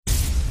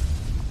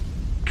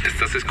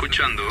Estás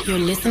escuchando. You're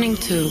listening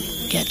to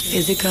Get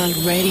Physical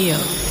Radio.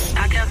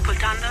 Estás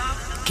escuchando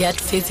Get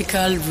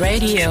Physical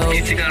Radio.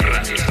 Get Physical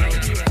Radio.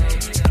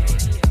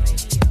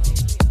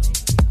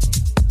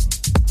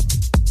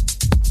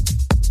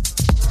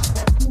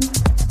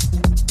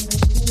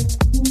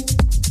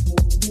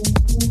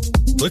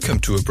 Welcome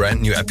to a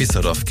brand new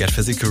episode of Get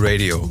Physical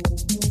Radio.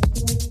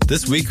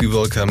 This week we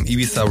welcome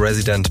Ibiza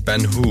resident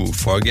Ben Hu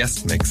for a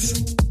guest mix.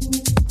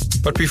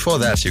 But before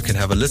that, you can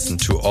have a listen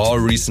to all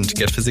recent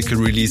Get Physical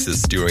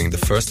releases during the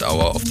first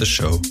hour of the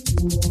show.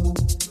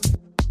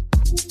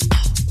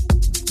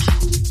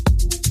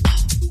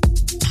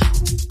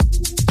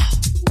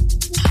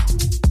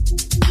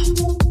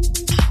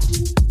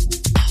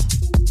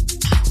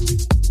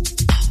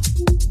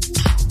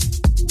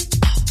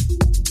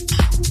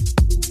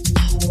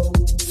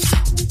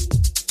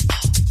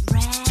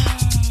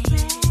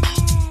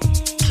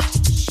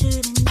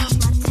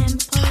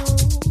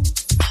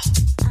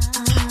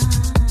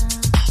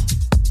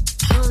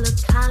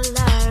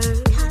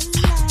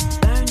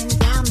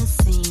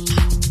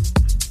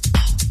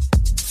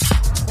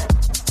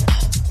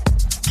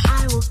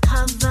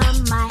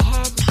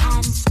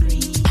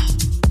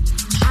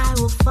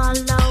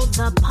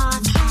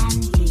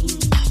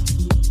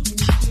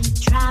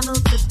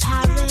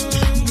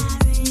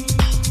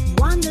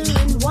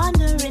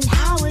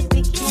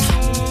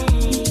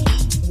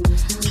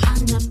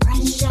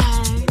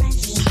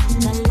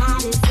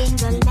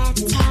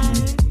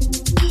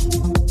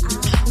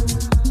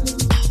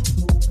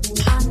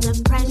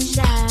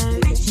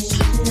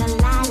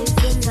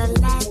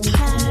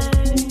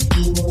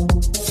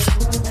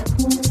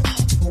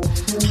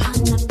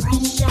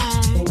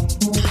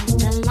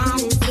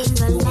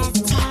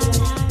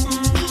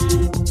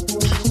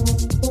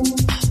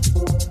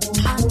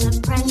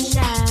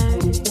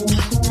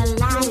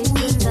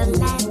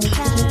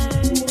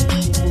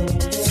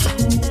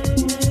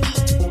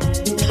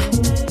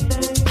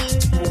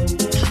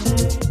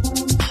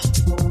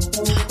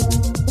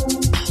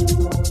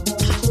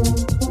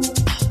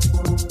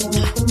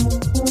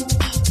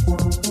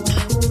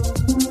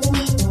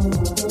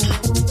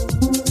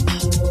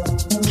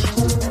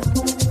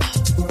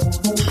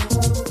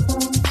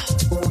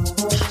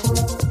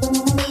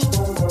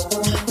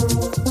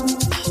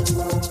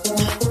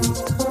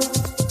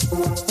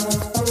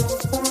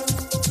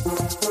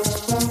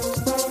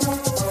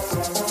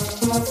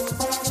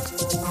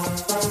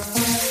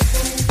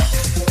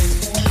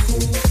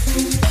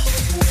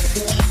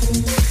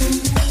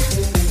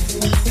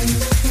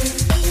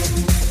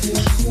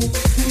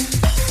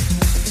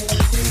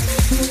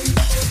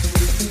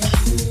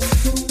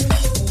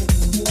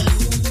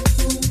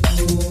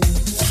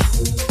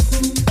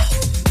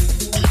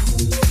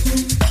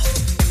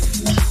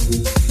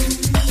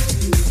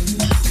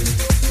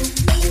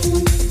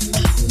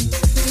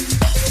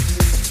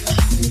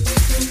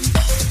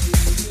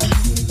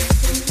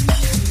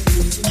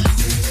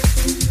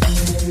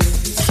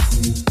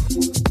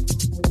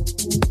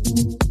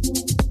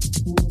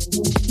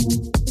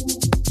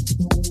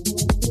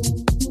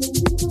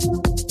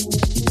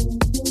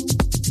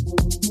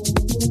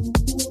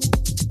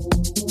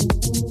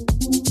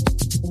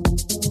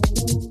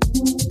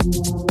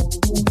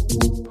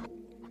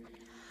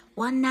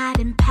 One night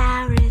in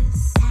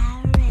Paris,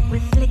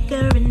 with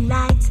flickering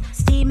lights,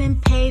 steaming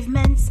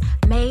pavements,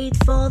 made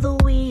for the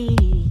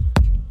weak.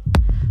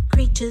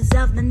 Creatures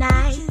of the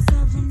night,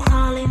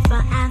 crawling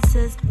for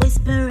answers,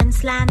 whispering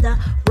slander,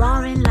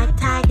 roaring like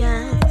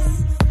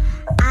tigers.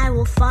 I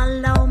will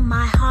follow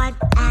my heart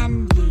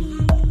and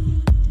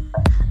lead,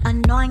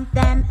 anoint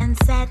them and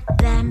set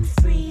them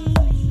free.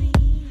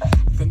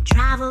 Then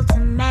travel to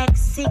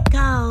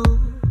Mexico,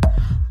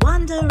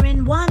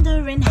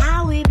 wondering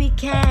how we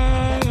became.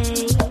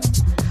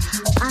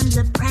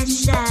 Under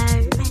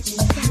pressure,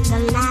 the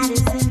light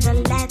is in the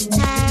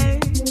letter.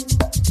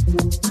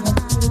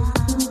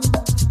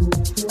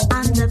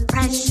 Under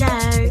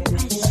pressure,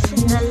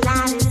 the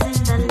light is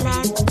in the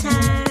letter.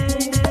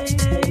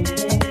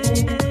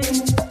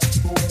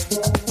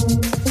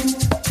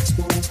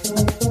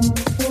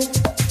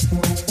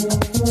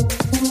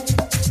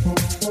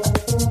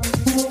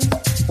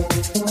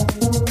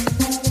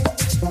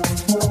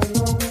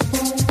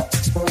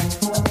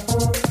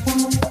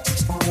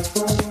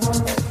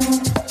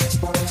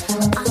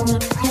 Under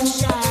pressure.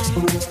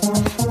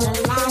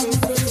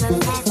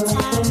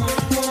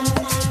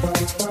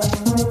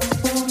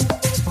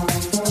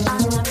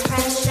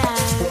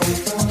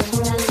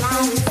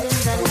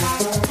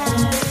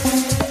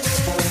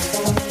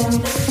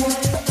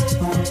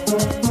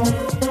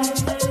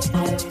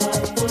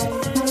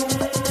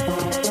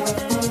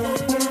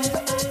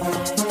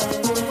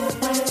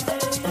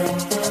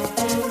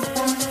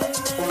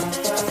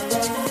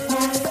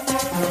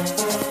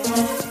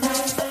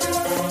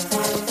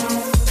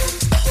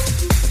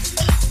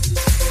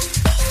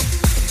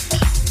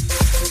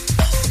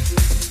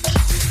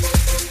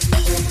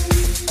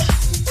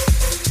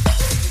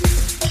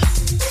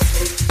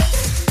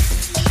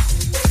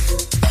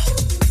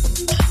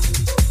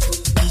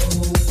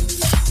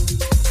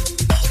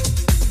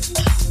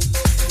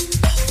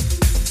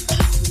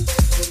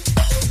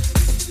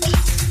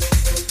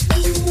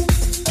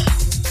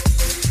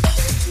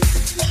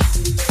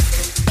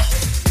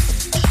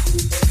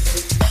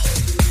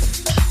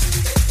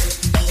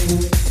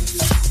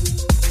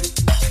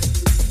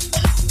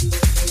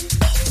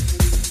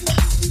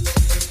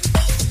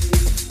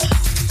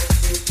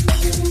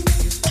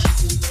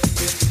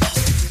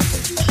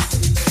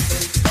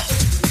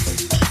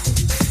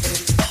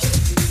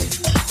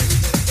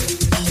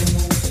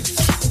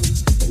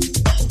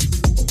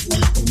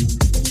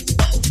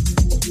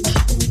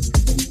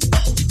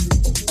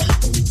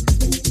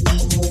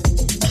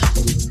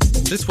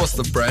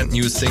 the brand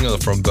new single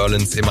from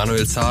Berlin's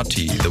Emanuel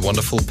Satie, The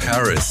Wonderful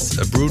Paris,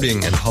 a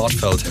brooding and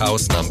heartfelt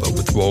house number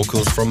with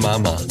vocals from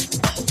Mama.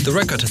 The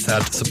record has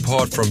had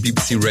support from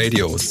BBC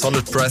Radio,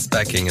 solid press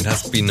backing, and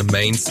has been a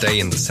mainstay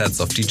in the sets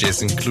of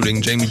DJs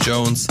including Jamie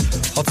Jones,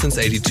 Hot Since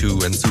 82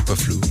 and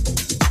Superflu.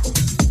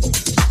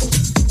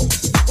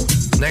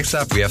 Next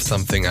up we have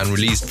something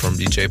unreleased from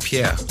DJ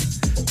Pierre.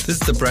 This is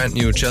the brand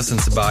new Justin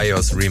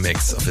Ceballos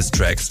remix of his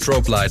track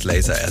Strobe Light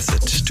Laser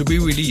Acid, to be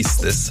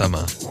released this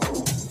summer.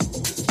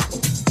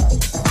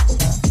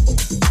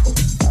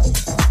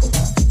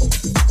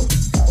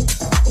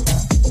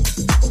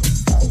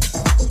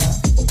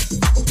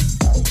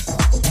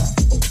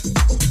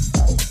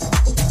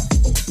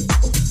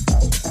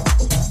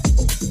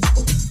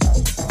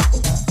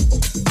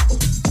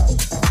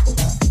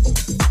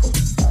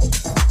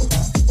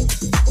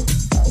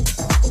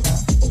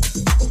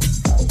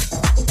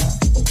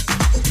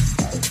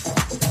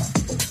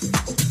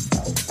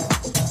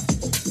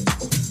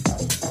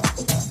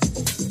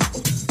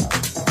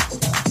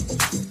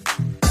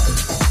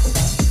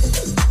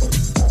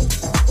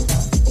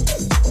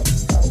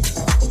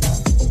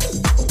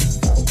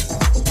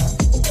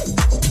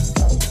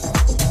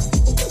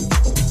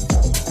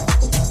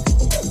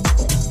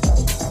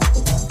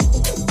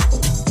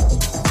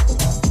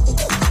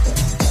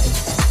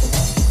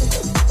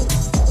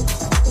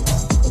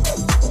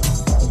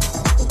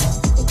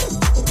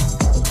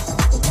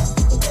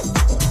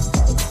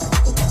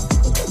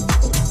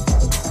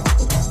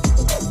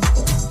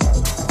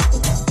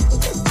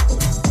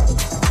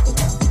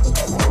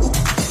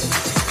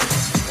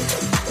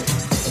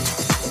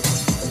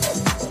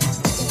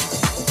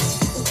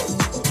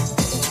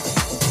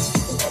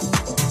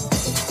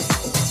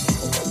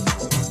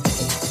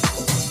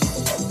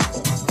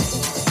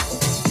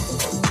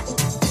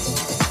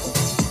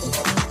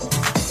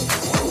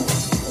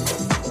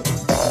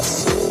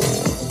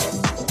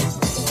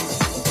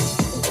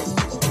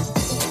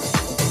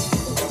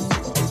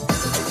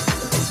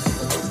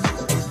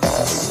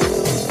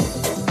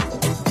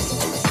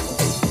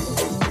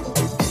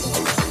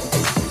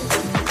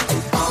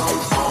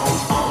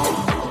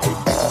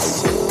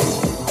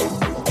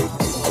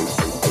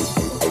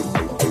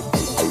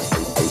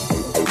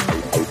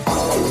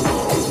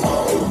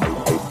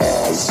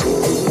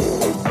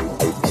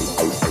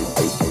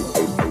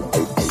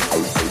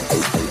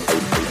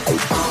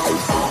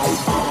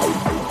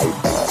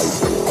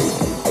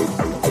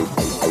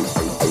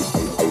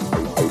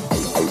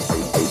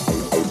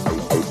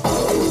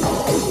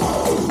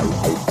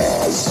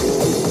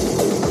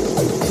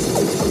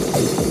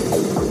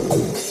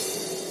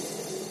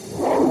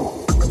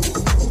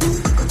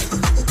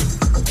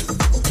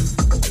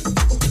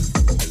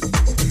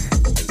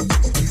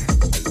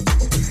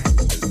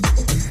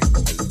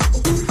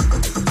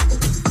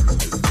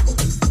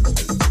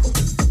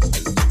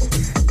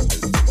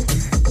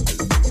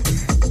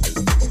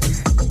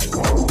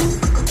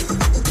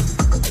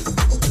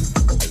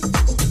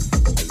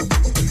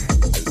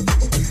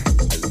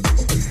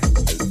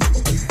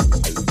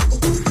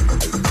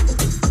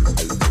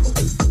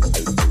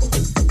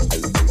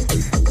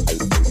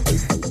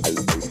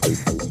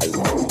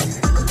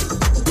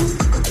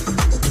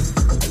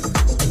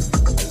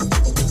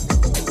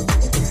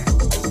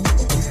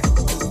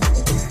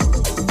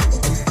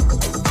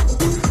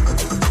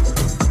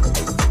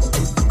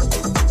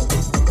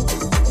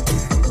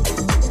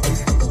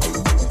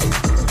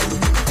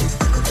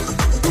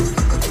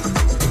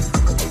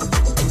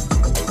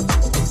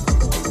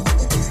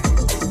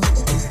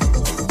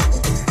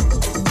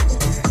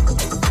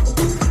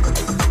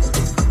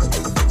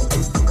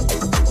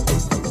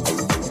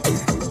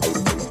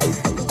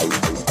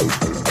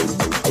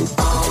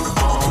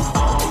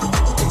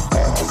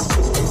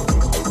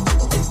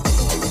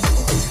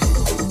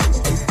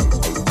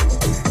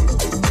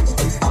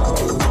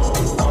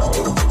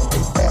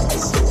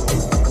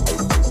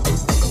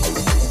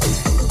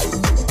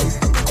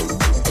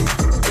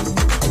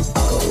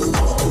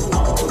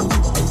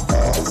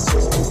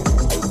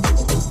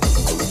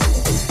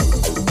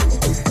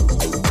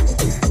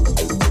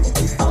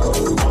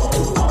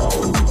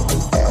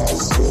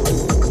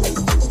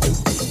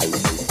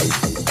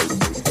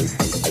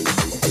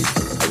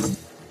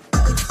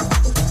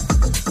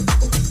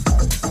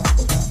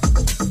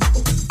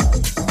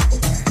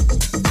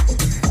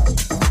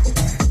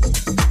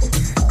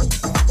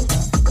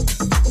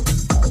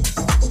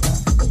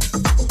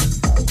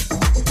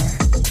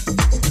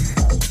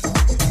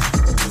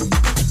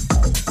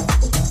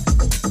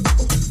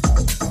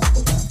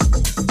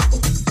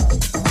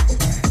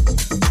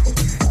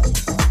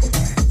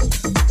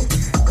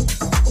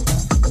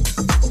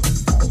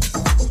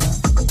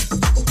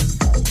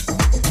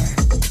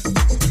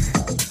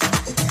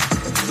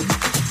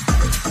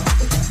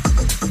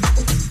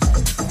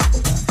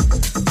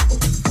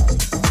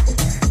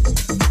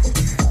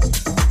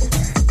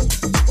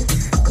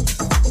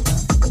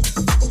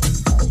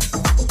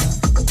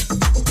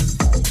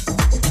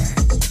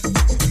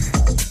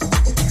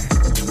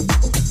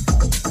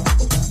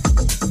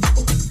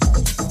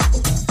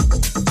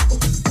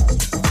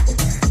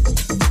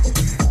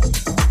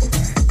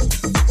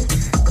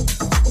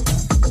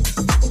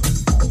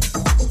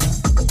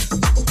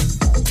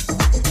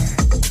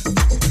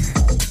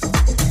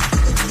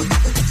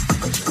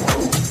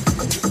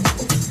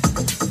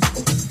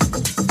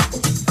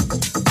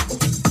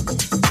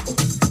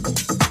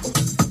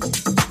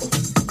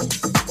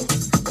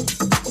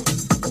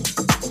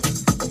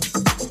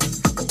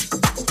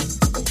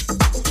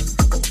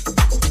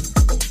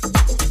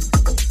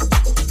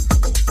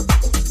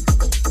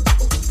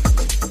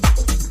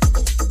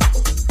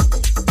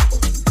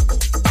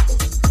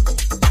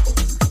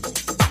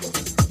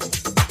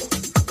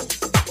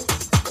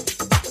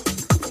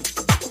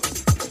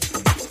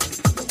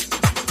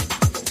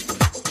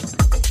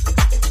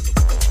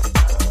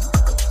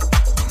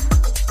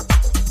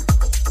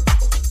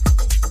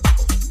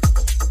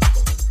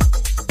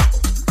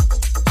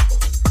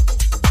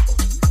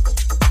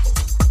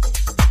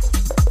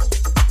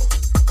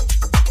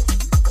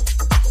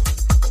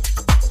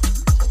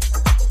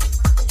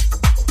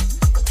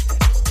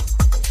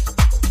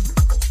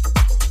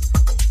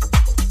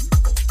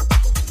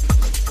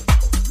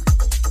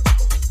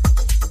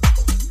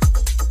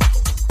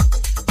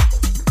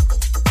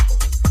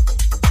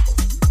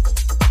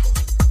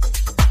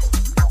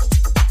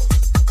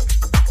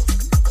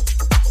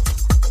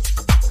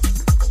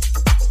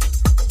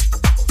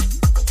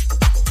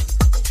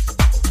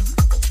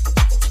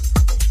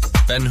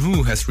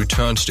 has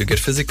returned to Get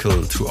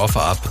Physical to offer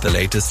up the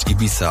latest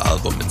Ibiza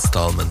album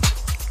installment.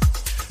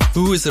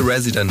 Who is a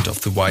resident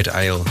of the White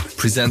Isle,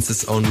 presents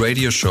his own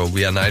radio show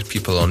via Night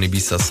People on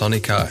Ibiza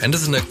Sonica, and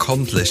is an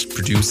accomplished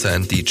producer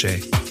and DJ.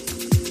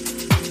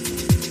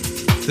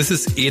 This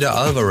is Eda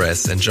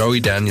Alvarez and Joey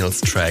Daniels'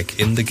 track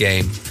In the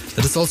Game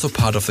that is also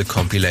part of the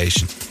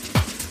compilation.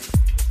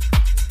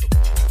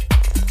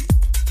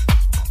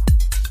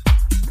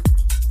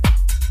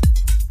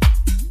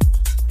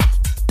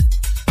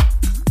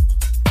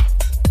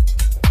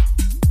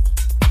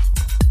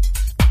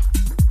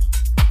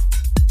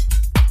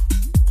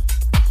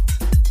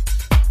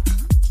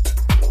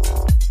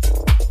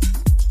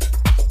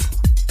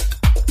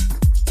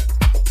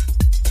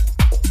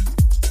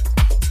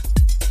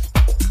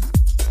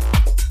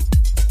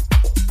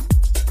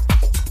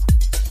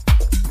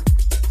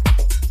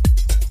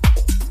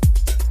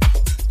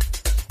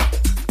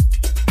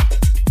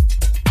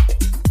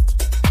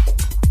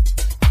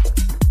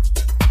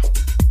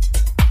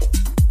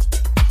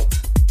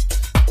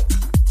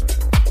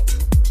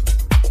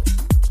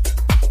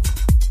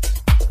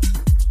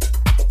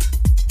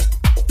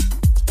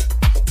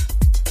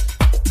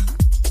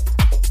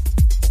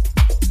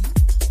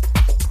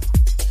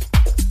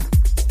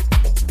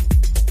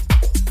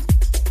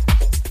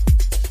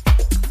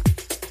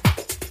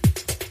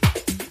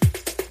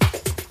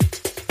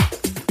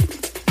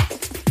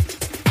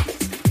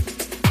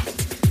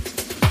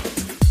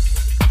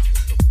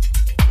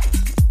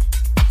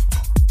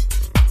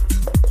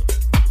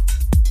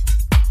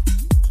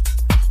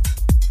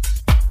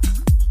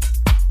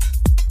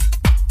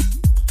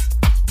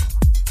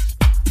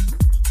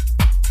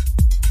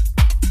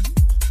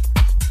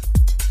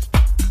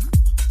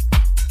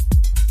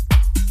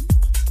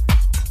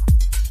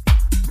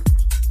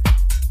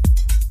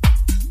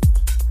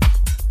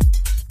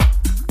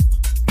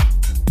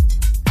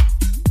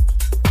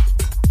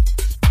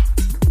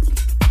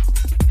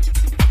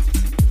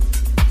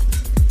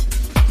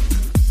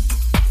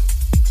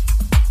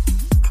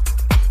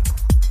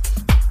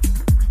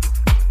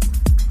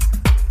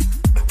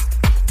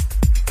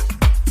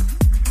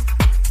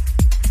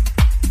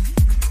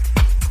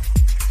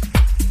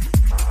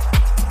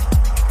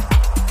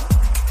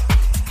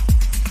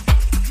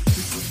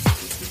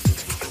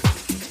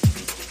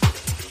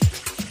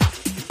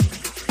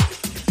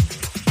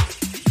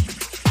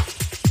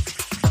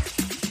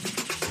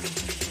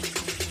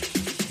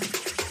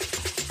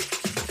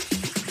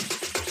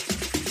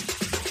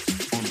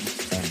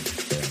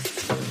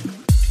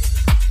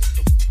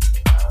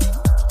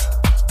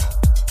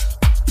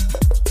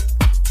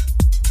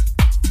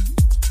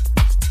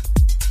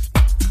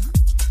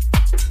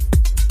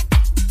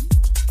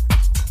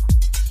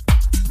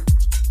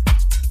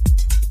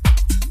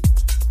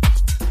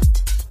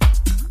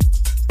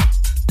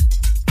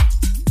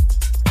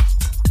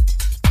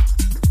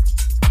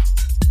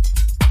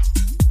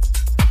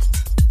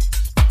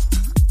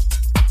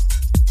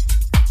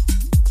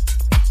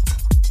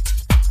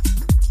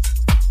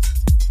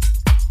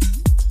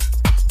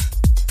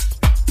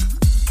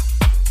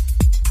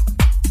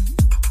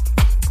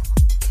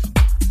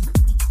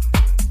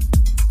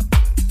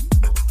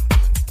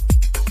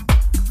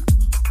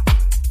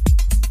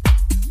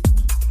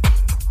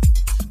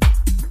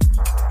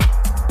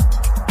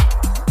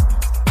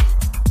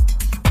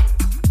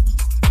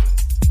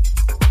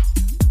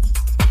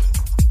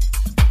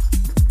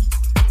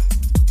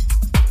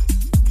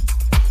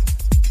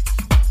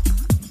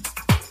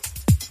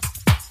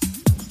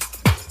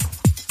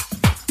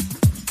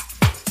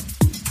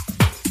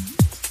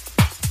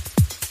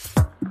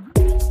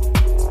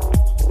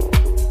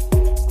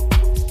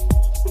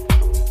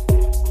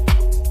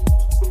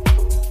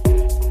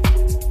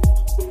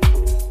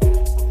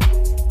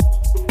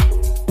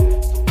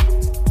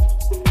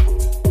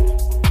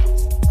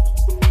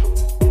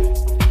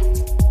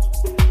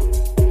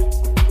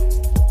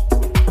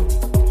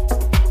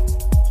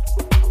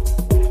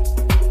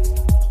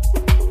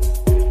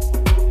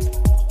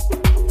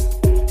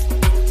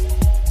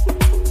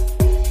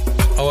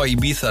 Our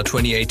Ibiza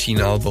 2018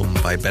 album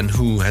by Ben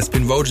Hu has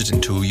been voted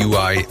into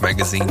UI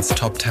magazine's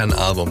top 10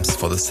 albums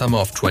for the summer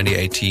of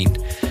 2018.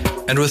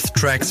 And with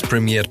tracks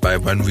premiered by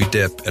When We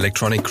Dip,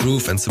 Electronic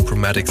Groove and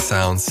Suprematic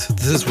Sounds,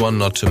 this is one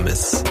not to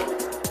miss.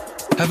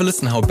 Have a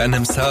listen how Ben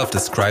himself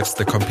describes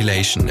the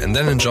compilation and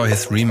then enjoy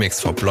his remix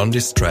for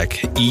Blondie's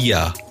track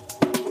Iya.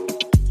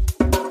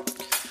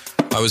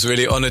 I was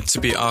really honoured to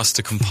be asked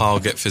to compile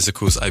Get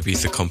Physical's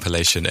Ibiza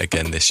compilation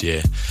again this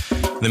year.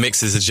 The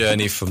mix is a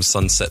journey from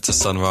sunset to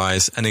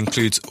sunrise and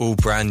includes all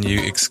brand new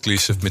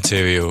exclusive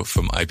material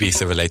from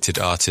Ibiza-related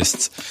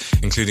artists,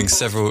 including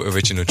several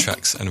original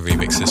tracks and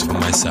remixes from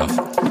myself.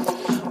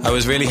 I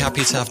was really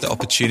happy to have the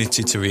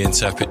opportunity to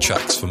reinterpret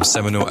tracks from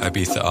seminal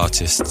Ibiza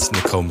artists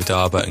Nicole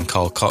Madaba and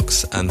Carl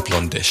Cox and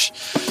Blondish.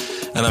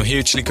 And I'm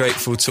hugely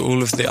grateful to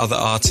all of the other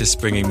artists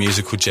bringing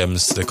musical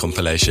gems to the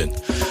compilation.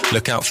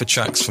 Look out for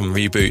tracks from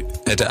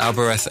Reboot, Eda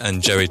Alvarez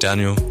and Joey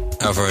Daniel,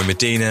 Alvaro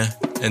Medina,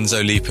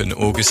 Enzo Leap and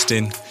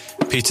Augustin,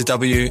 Peter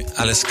W,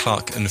 Alice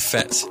Clark and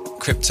Fett,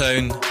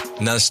 Kryptone,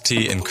 Naz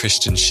T and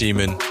Christian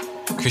Sheeman,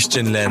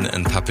 Christian Len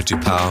and Papa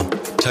Dupau,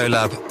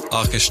 Tolab,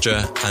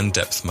 Orchestra and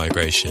Depth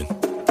Migration.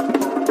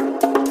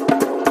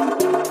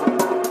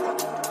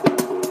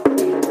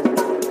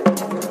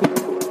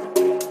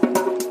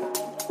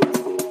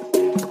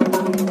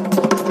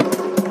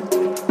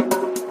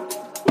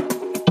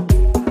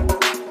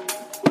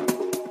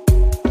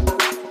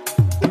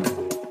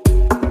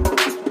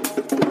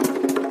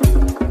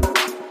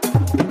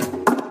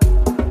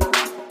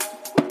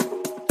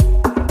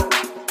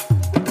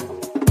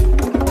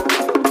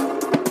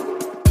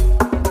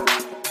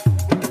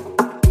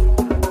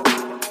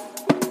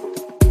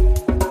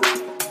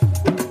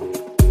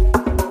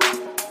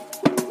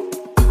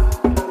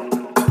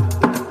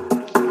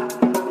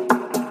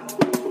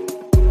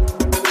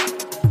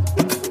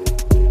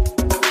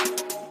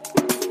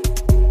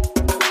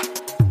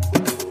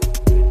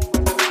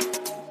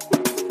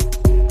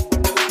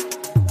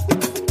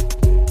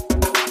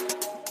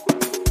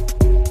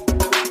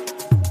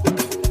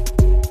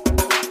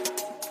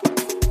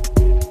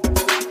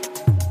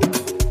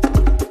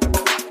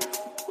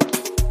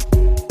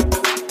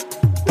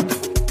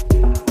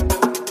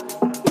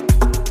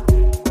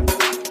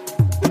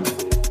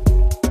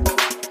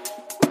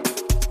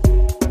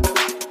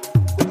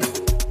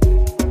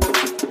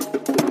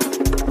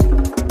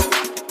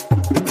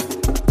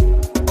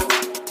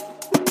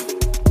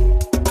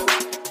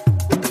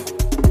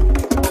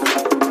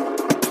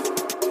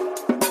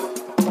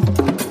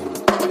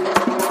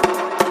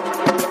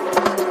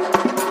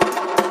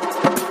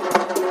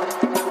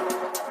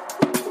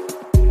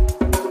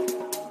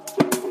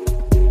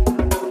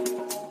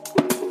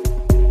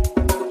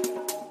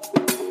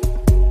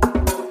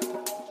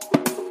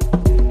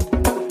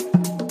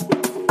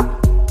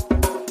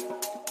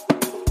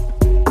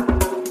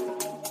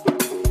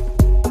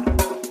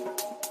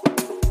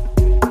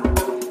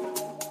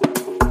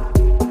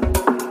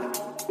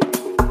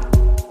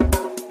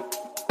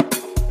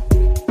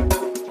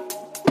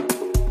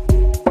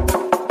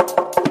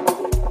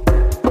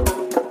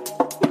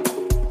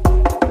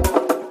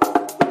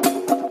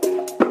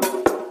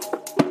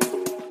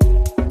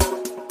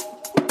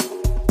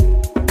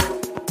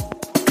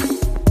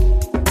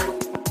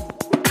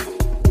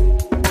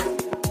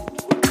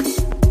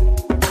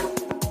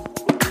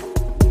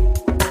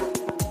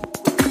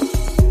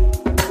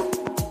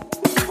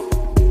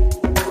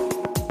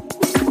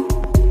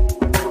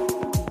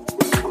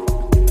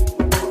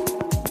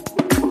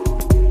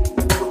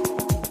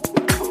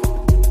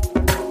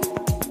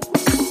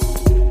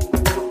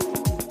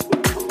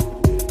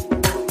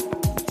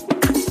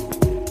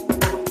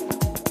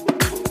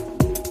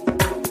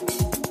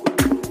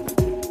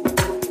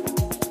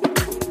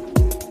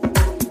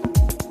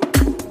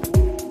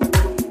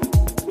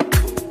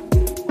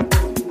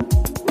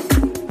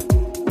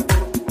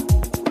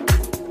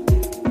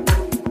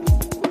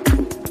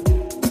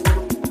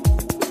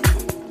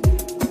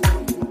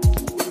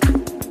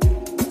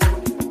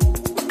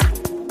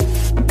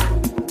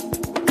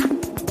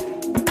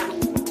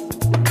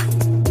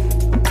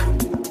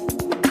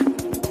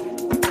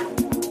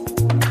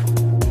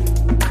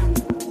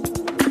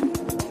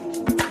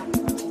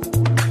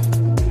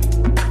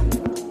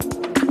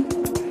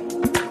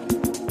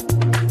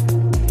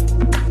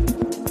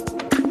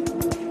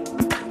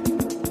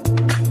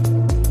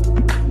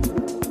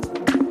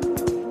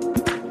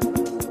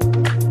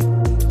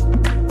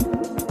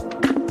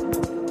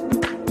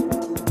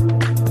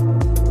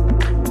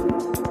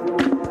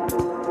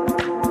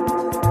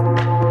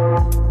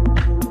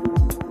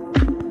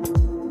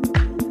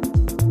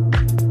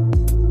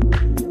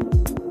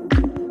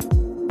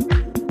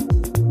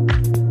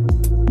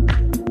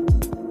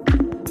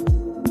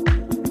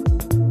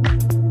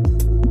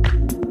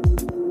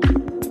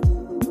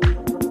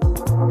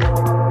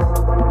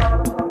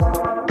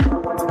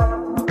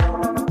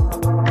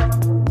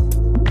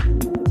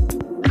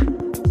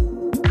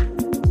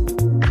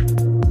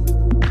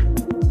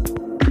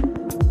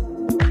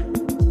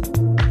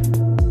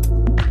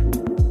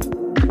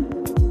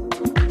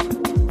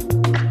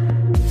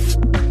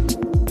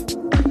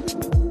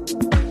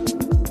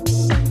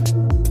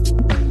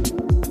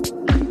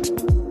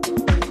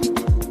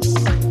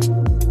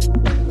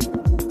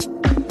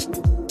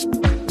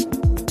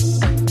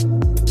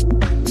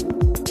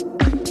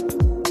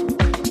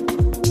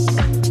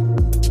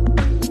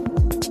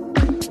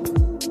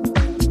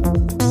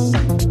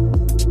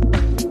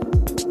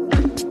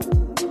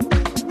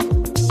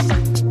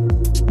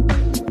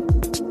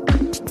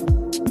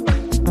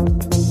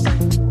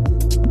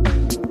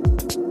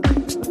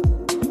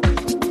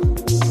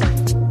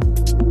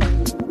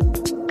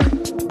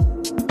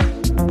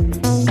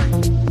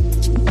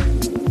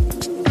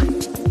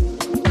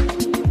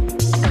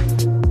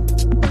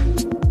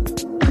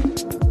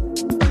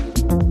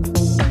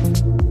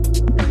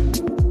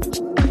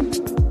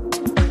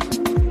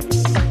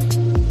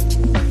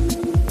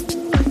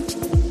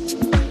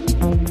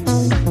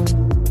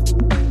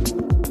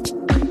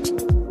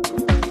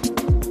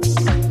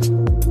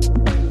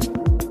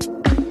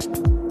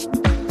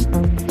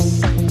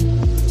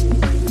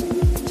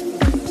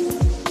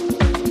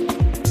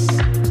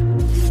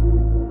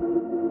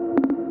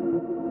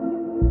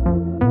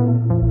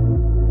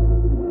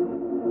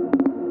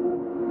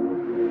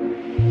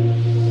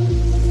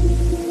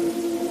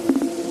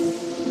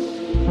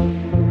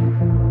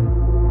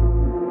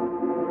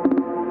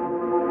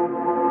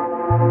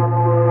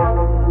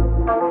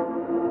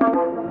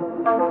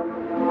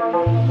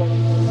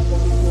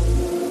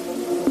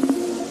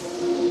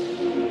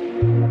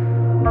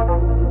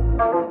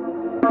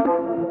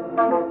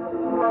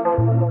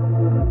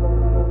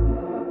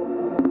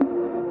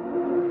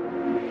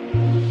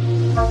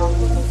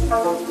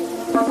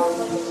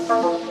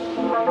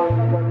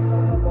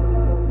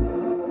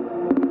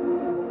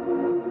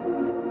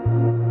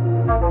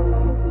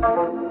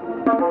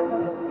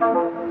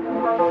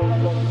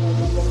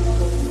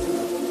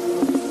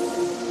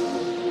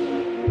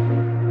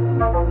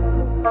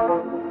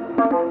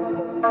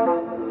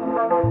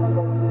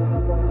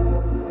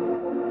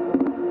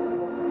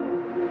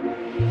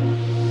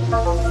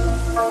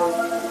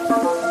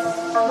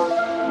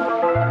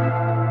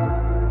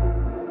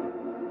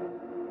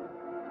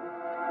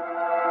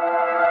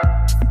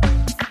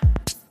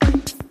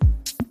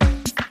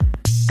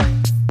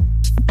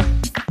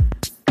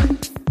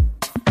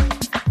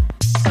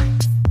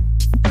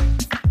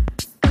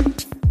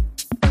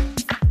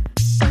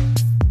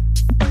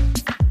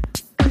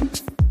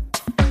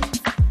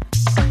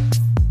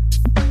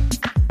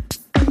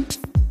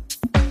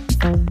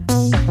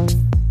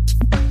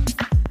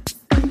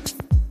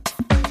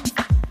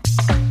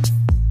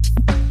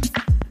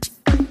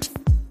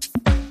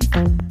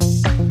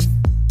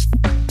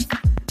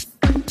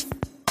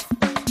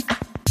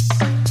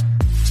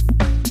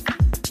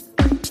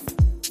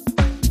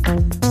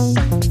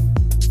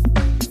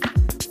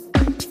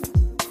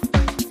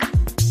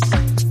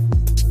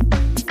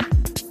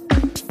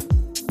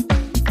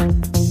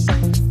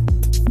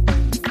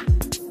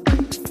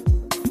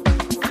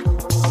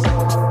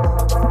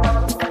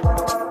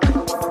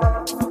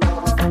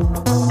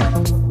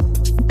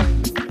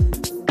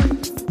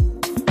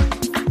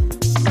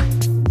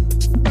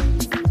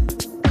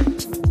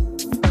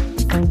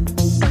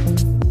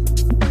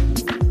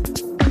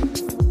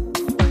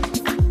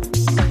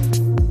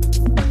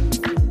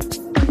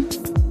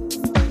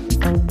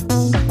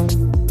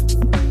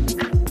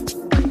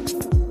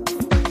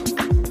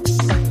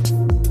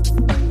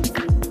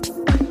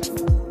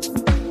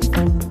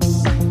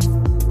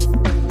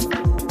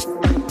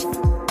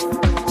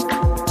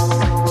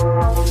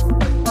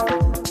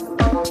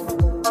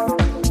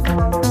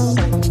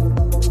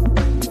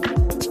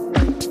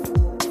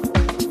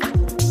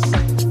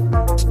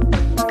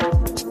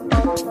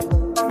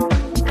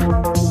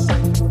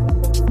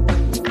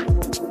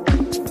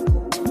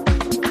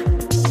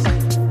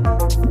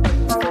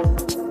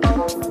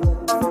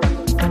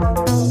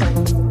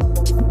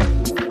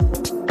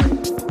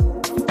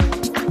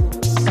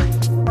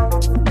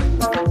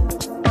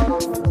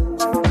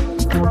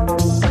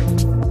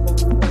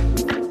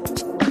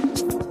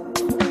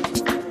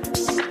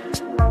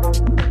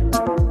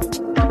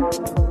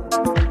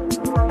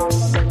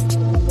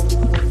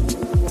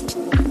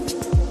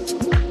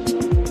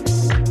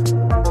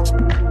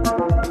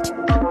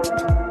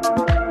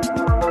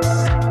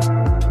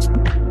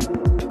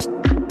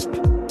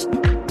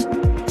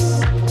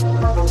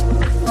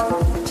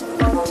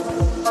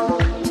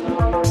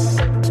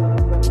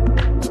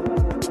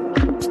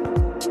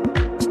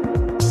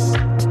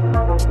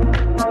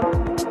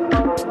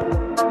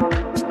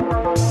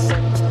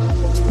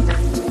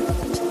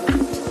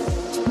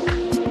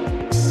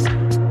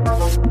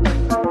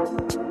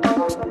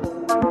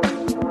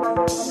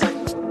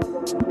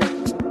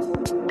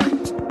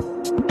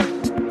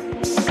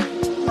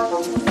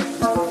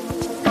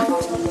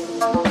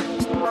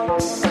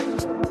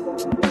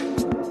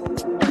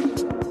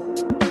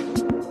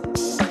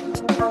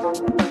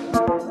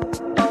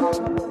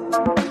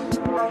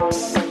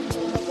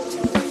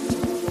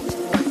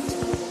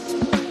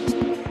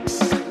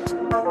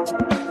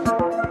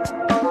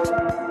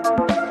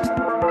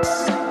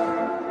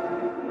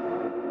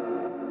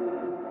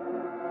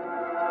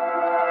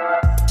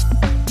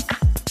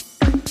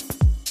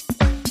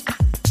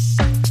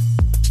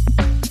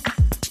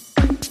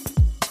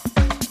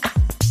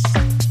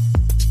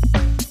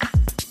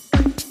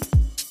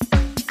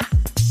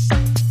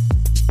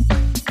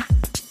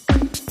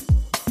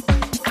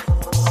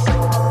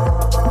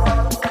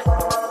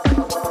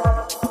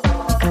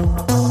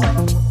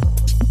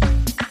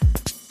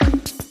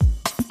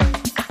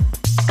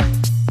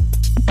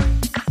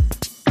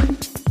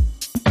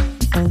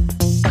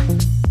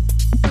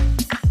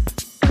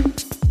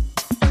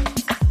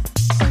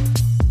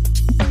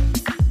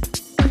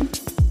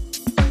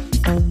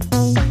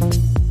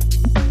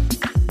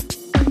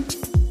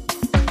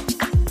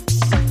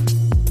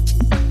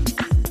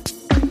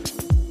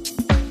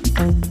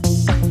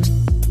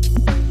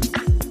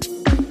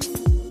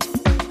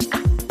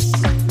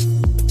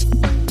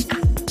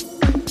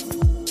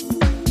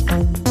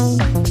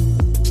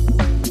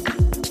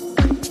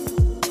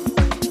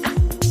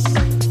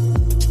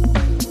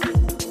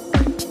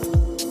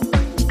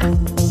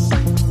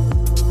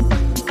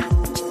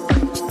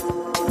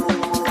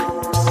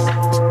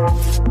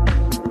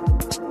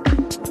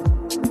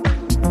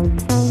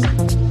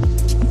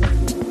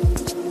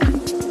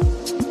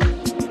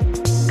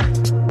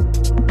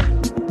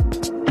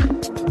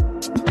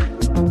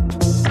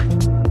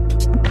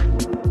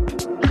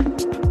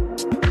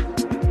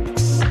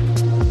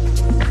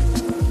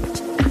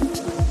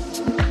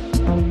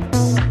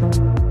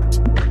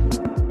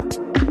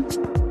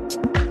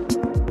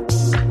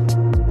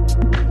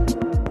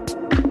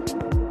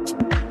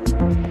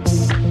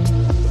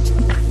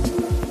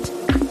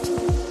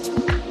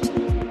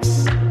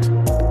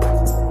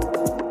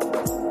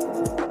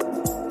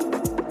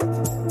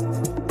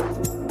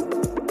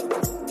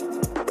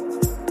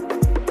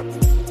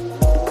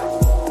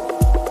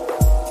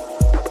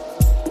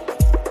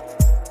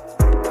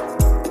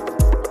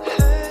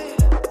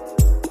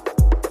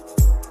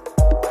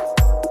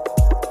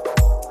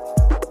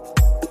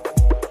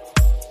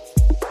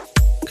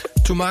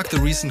 To mark the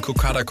recent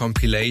Cocada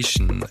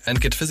compilation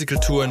and Get Physical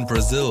tour in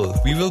Brazil,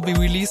 we will be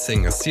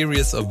releasing a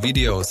series of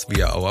videos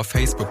via our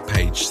Facebook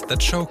page that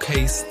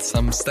showcased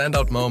some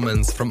standout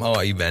moments from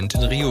our event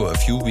in Rio a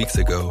few weeks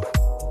ago.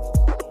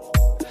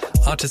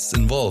 Artists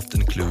involved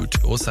include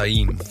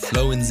Osain,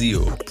 Flo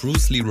Enzio,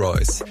 Bruce Lee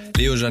Royce,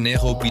 Leo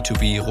Janeiro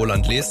B2B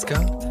Roland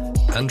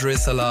Leska, Andre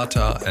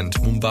Salata and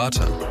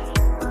Mumbata.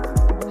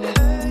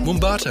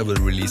 Mumbata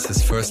will release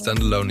his first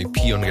standalone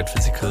EP on Get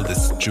Physical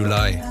this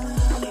July.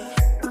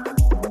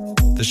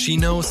 The She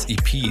Knows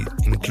EP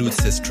includes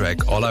his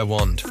track All I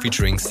Want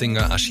featuring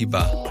singer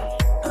Ashiba.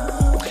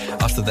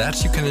 After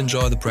that, you can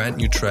enjoy the brand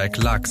new track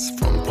Lux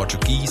from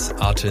Portuguese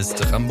artist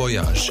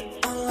Ramboyage.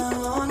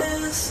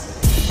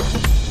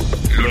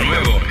 Lo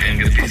nuevo en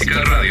Get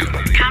Physical Radio.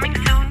 Coming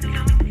soon.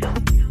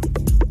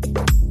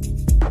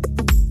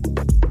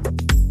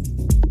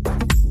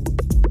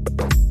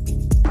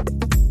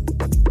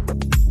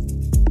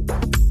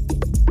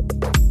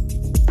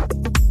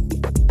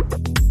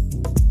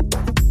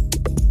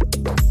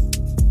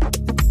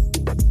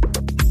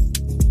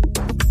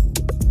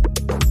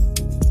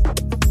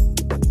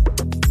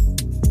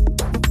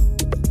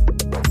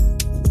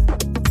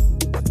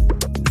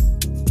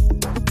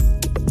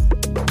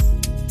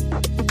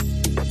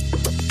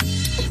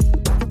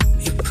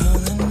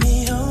 Pulling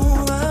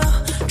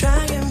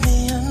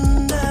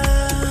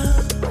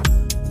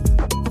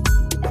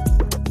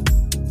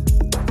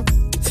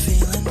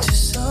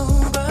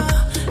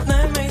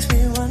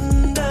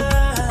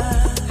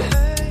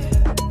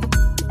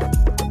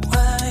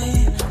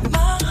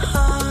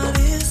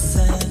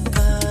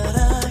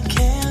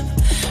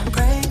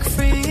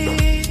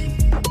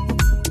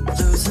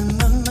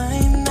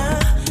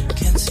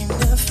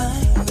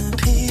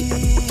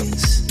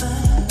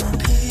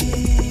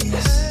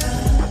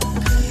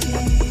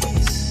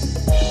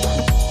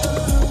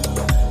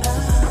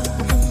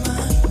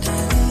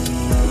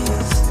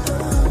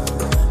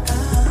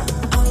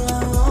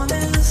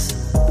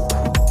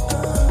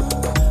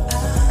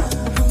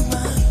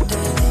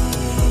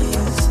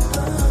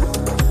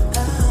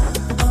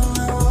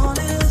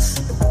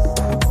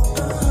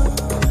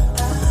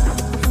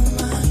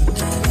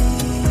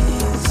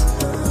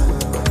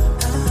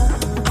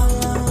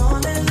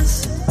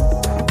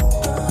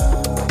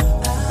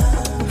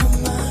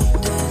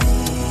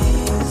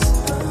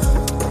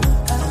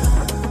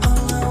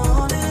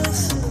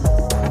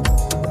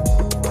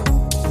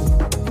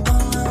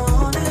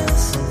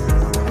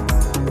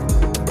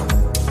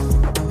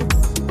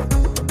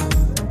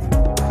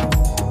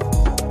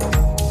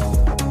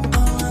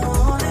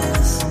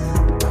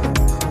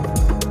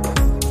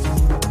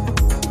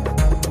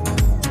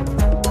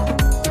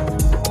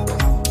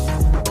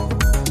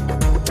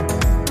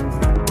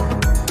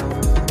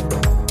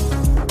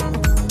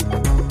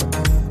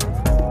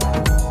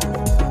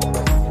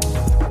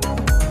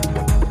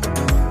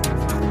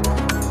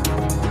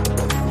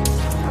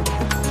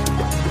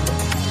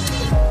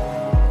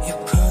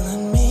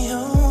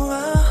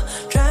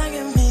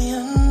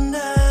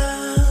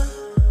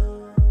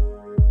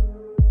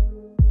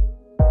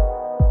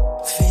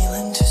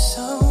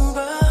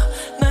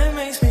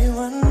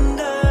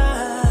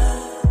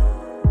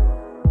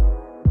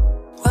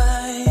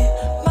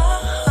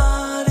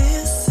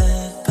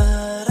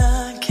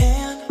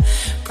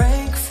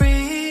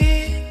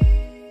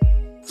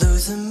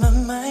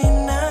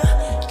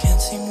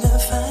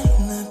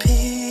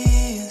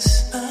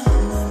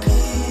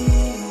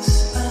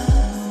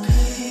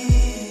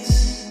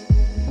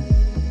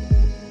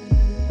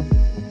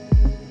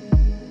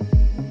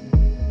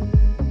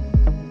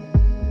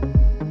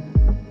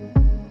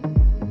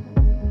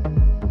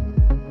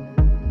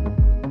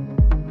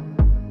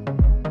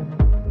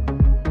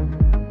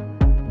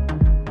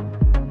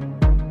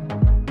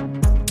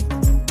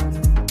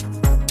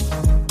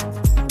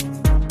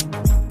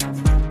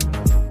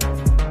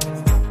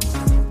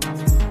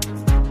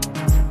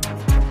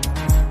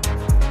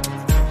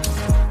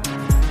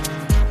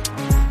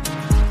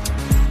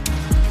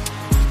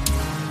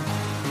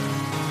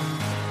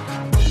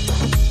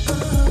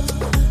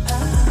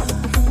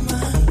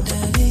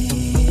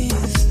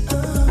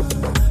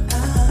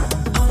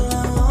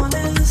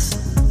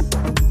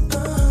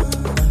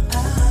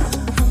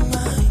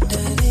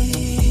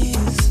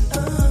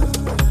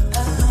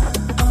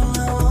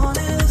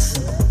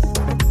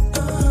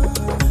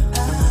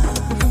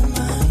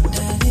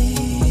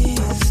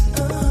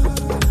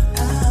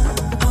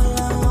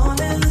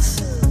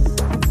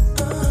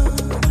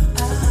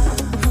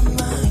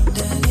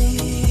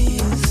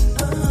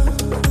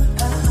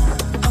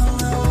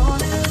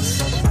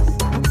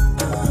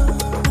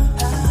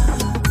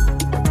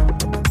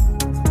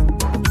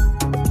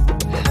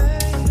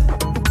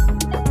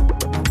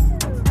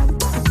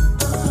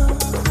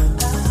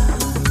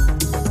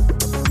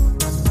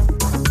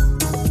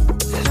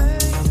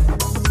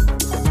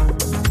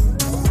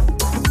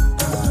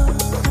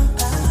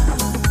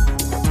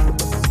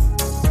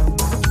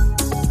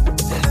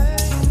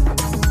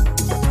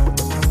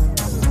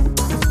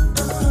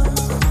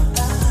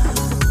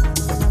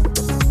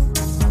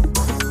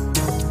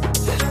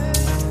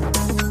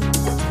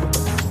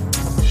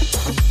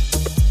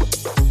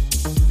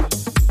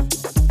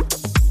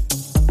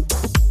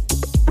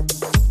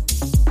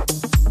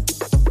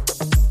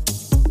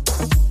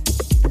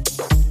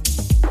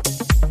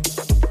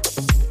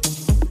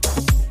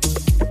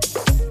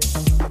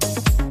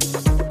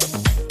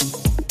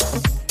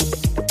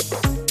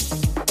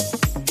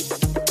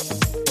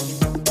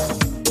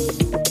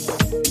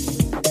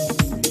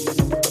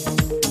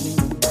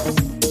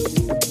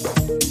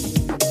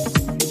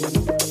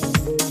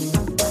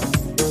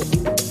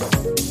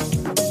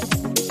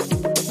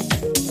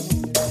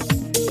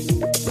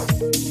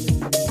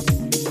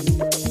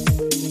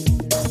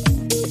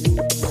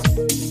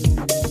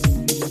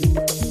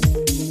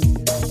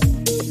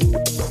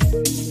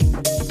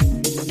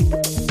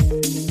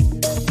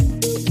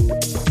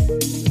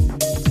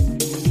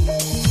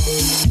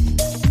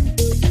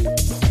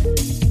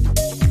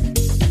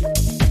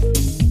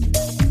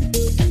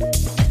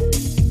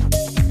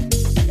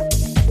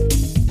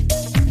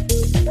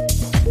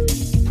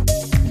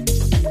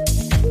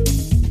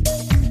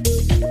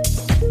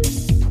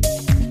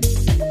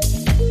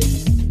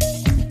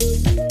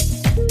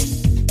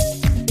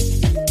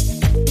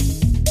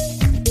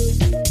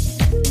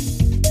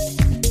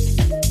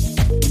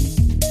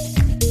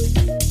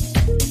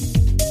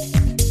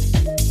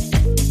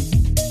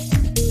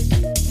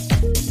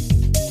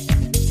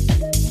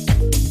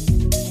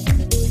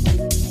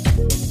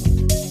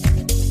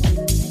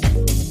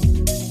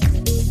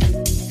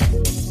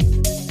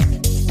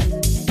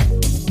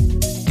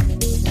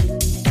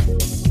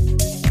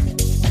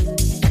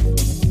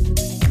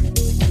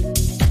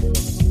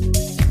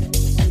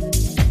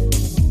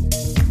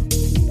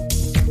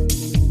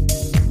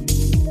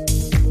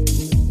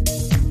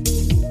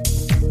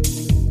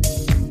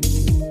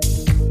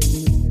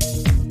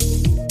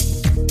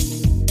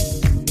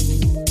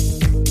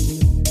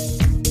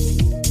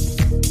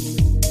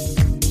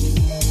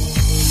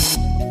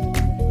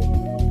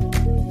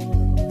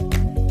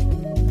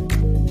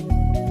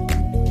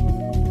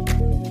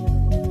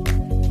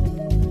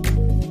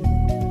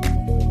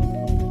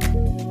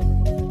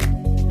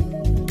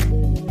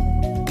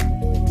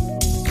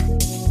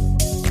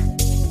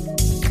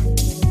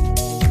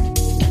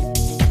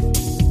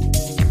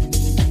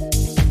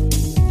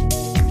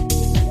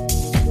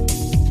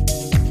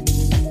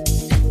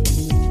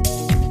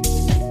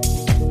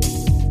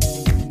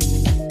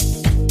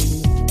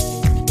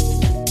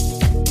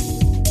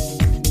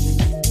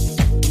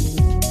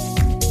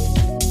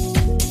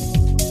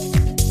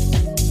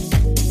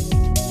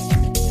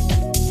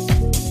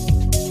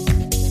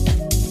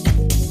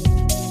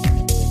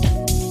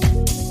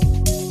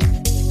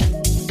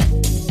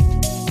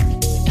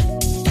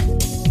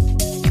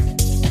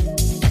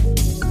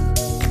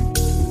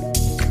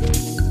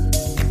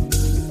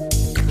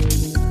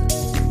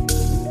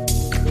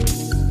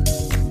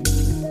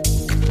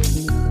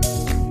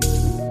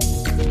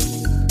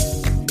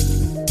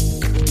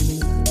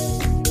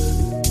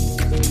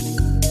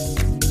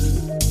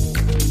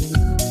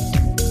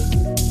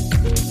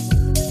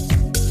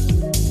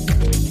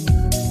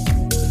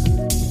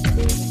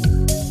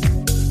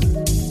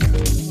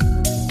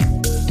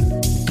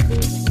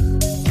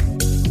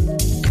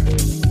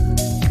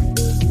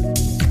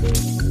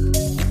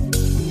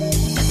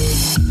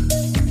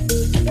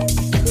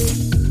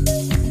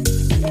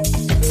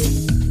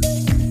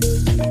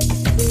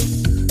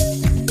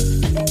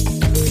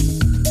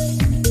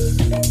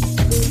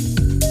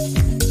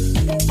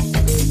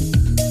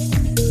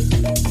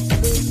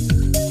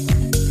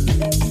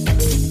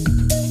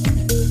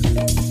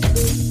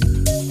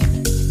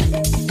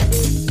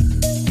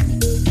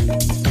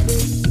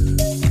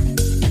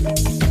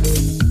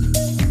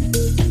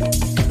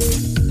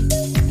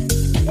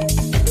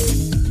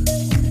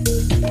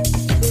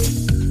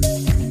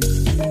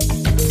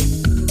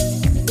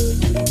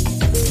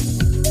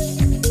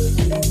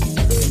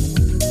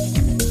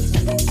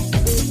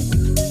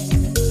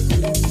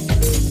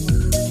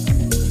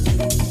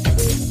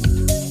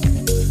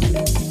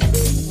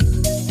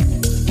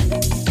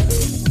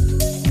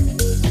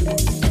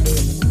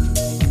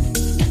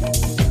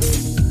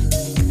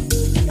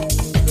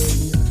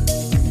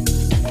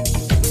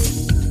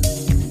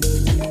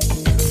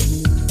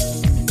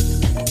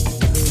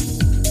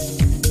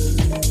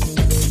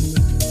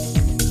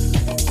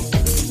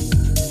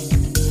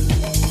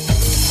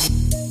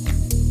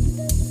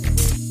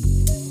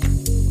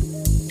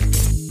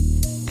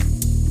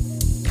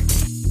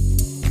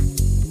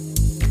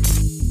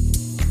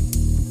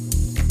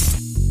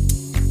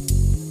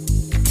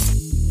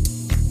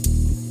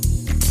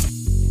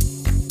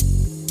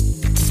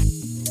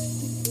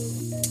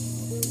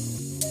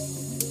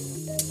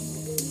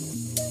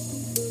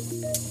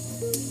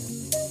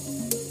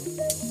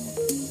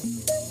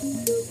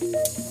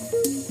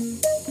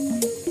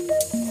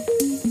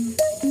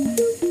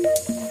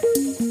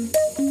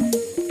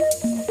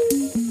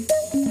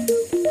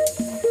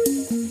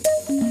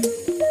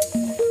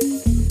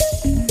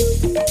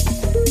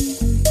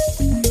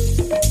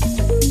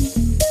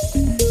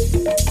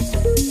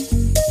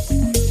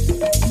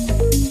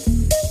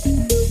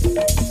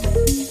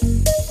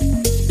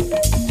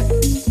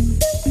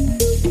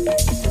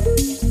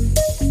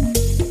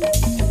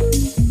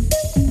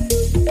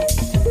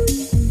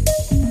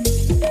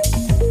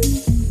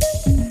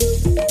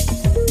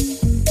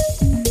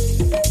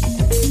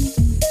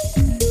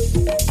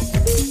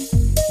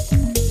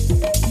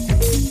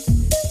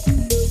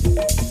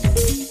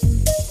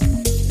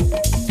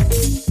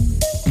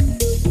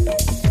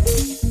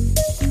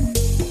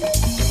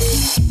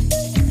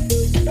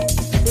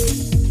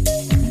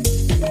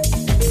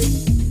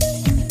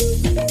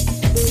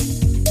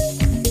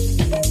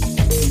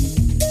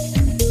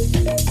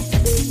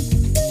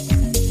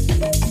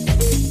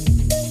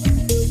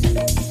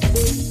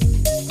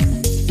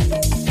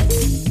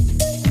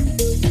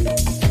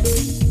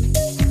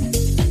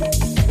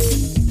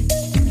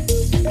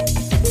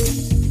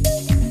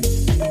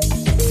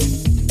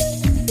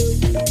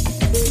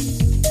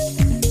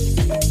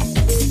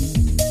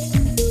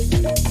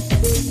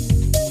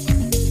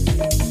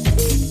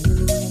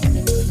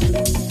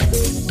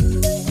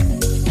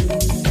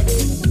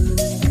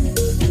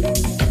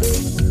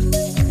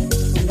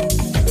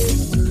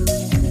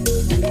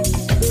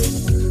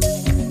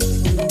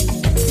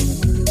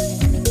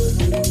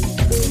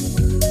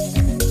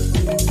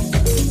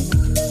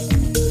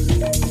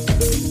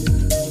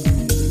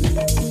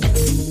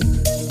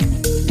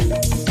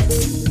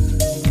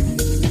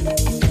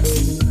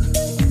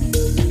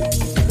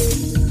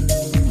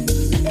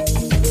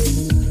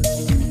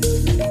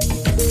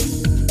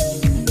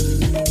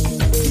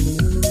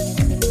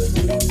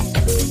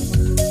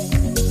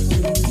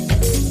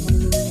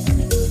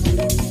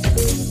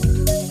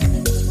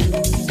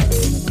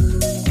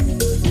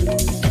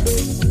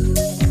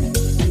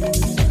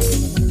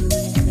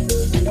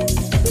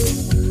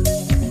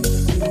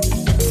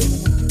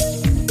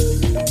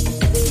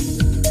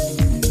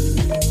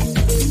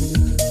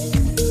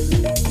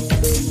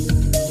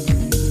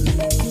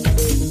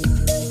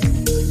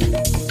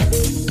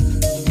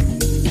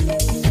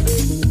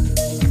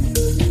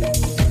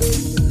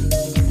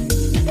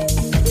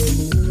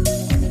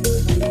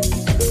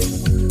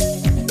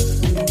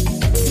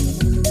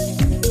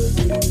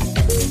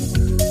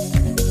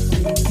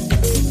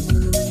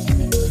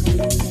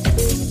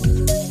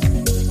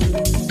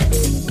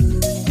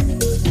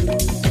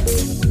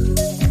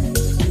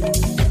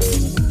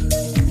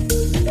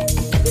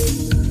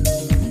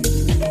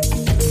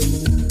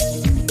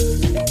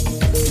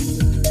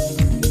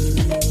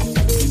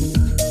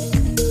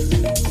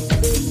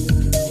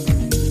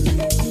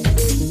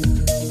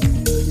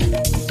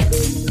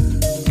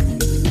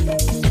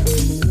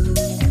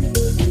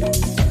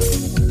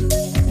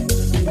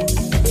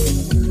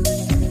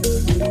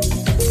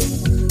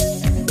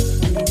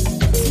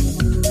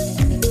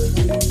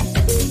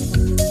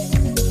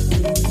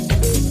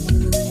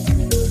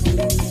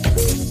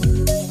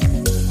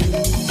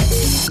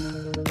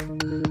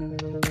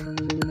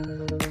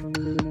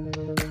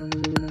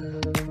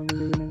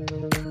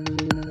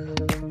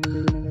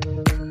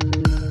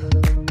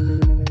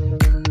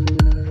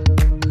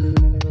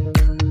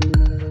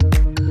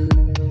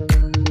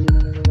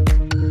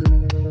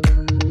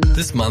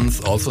This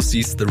month also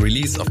sees the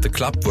release of the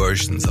club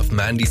versions of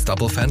Mandy's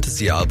Double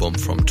Fantasy album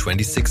from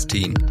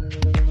 2016.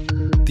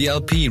 The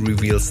LP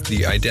reveals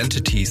the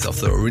identities of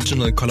the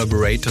original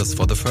collaborators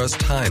for the first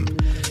time,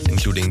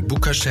 including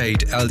Booka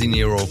Shade, El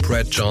Dinero,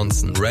 Brad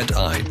Johnson, Red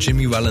Eye,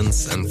 Jimmy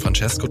Valens and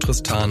Francesco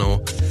Tristano,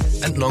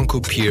 and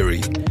Nonko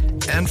Peary,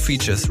 and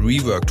features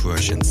reworked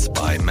versions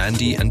by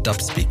Mandy and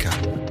Dubspeaker.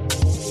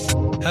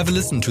 Have a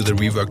listen to the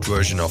reworked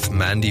version of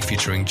Mandy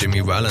featuring Jimmy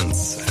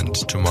Valens and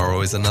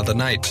Tomorrow is Another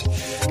Night,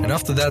 and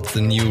after that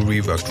the new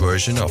reworked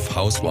version of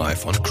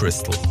Housewife on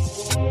Crystal.